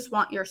still just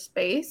want your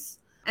space.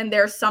 And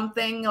there's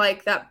something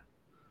like that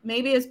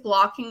maybe is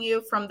blocking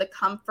you from the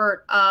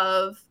comfort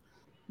of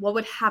what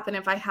would happen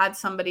if I had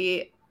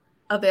somebody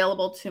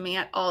available to me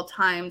at all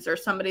times, or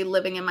somebody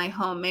living in my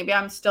home. Maybe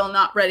I'm still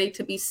not ready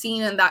to be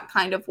seen in that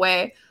kind of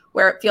way,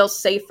 where it feels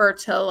safer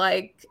to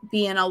like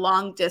be in a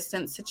long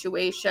distance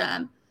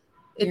situation.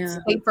 It's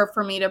safer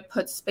for me to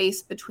put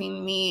space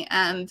between me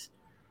and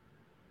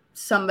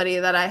somebody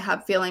that I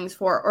have feelings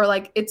for, or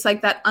like, it's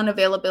like that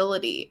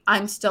unavailability.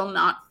 I'm still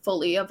not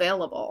fully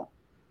available.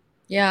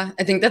 Yeah.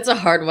 I think that's a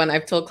hard one.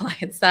 I've told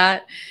clients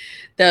that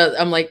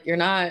I'm like, you're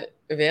not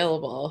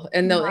available.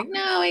 And they're like,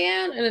 no, I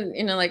am. And,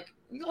 you know, like,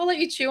 I'll let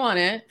you chew on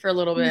it for a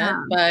little bit,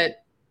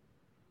 but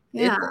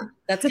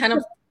that's kind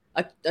of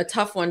a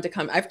tough one to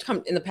come. I've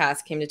come in the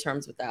past, came to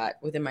terms with that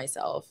within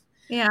myself.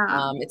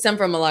 Yeah. It stemmed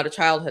from a lot of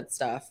childhood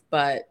stuff,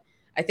 but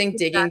I think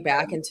digging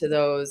back into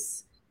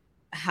those,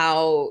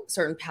 how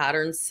certain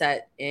patterns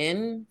set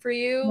in for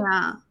you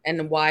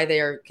and why they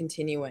are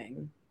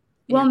continuing.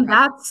 Well,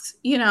 that's,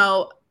 you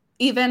know,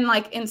 even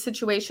like in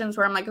situations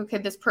where I'm like, okay,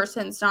 this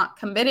person's not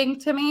committing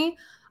to me,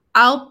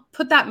 I'll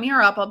put that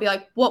mirror up. I'll be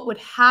like, what would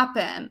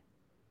happen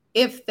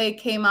if they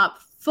came up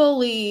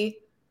fully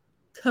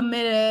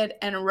committed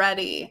and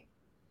ready?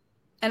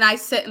 And I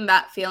sit in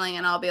that feeling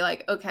and I'll be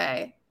like,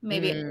 okay,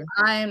 maybe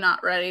I'm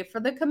not ready for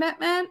the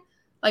commitment.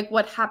 Like,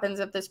 what happens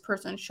if this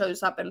person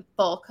shows up in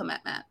full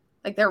commitment?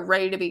 Like, they're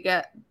ready to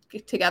get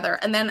together.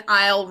 And then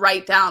I'll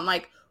write down,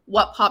 like,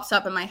 what pops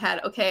up in my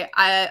head. Okay,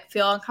 I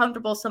feel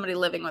uncomfortable somebody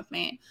living with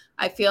me.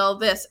 I feel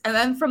this. And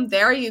then from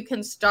there, you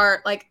can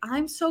start, like,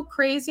 I'm so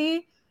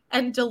crazy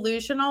and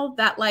delusional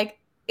that, like,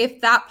 if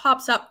that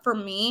pops up for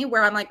me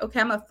where I'm like, okay,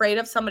 I'm afraid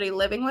of somebody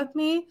living with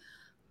me,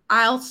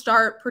 I'll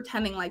start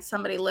pretending like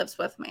somebody lives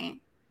with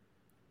me.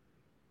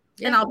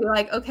 Yeah. And I'll be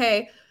like,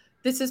 okay,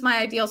 this is my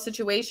ideal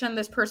situation.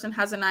 This person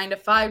has a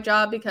 9-to-5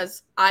 job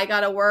because I got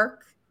to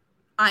work.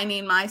 I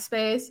need my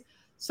space.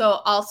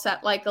 So I'll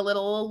set like a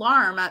little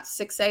alarm at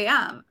 6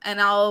 a.m.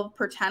 and I'll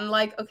pretend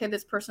like, okay,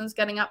 this person's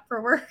getting up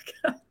for work.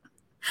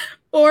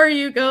 Or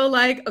you go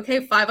like,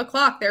 okay, 5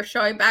 o'clock, they're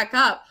showing back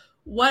up.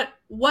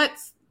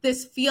 What's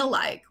this feel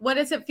like? What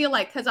does it feel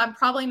like? Because I'm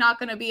probably not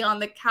going to be on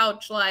the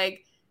couch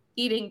like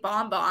eating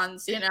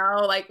bonbons,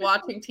 like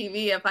watching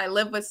TV if I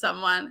live with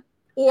someone.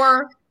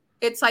 Or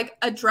it's like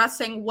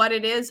addressing what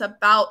it is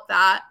about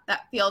that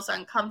feels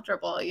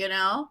uncomfortable,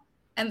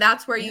 and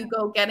that's where you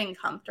go getting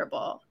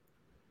comfortable.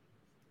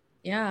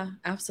 Yeah,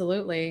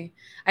 absolutely.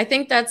 I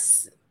think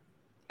that's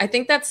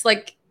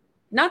like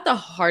not the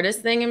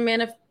hardest thing in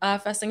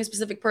manifesting a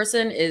specific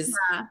person is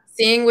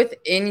seeing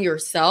within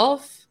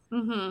yourself.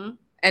 Mm-hmm.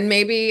 And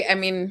maybe, I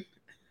mean,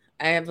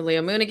 I have a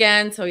Leo moon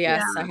again. So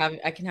yes,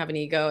 I can have an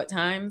ego at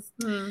times.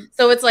 Mm.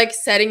 So it's like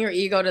setting your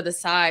ego to the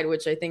side,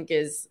 which I think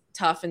is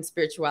tough in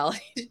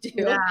spirituality to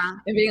do. Yeah.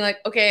 And being like,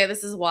 okay,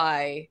 this is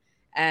why,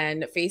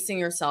 and facing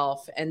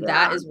yourself. And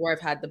that is where I've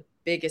had the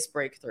biggest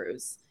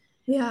breakthroughs.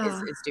 Yeah.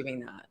 Is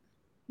doing that.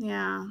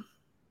 Yeah.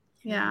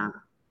 Yeah.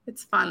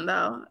 It's fun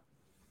though.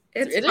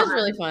 It is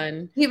really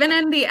fun. Even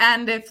in the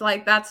end, if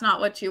like that's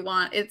not what you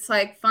want, it's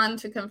like fun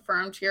to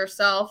confirm to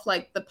yourself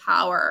like the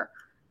power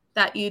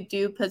that you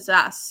do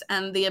possess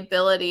and the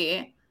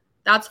ability.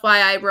 That's why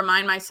I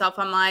remind myself,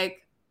 I'm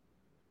like,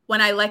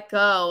 when I let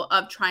go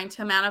of trying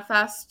to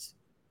manifest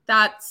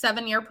that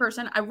 7-year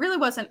person, I really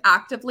wasn't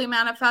actively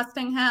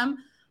manifesting him,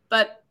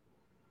 but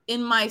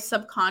in my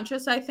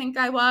subconscious, I think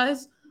I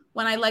was.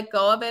 When I let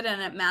go of it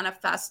and it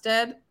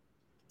manifested,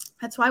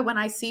 that's why when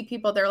I see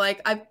people, they're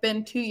like, I've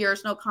been 2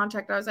 years, no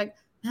contact. I was like,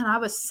 man, I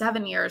was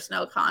 7 years,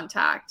 no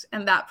contact.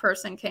 And that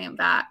person came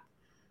back.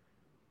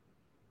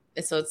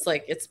 So it's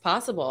like, it's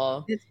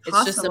possible. It's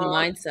just a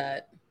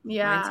mindset.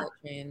 Yeah. Mindset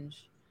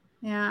change.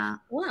 Yeah.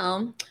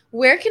 Well,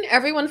 where can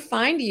everyone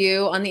find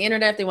you on the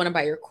internet if they want to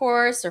buy your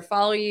course or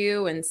follow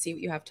you and see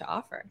what you have to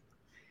offer?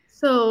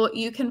 So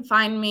you can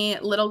find me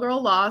Little Girl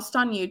Lost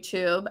on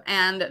YouTube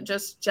and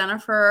just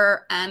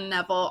Jennifer N.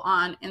 Neville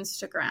on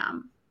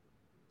Instagram.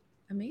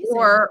 Amazing.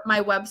 Or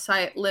my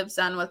website,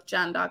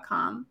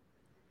 livezenwithjen.com.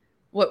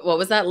 What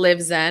was that?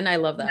 Live Zen? I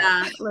love that.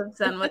 Yeah, Live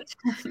Zen with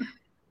Jen.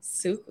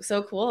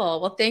 So cool.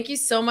 Well, thank you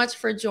so much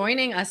for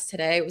joining us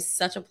today. It was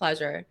such a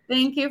pleasure.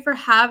 Thank you for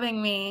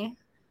having me.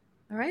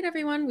 All right,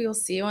 everyone. We will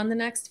see you on the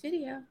next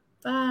video.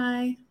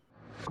 Bye.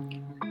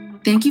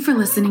 Thank you for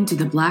listening to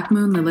the Black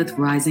Moon Lilith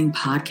Rising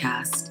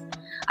podcast.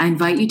 I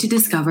invite you to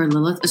discover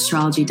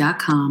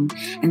LilithAstrology.com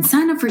and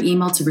sign up for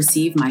email to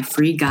receive my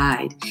free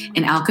guide,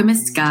 An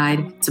Alchemist's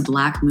Guide to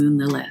Black Moon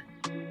Lilith.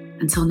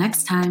 Until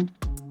next time.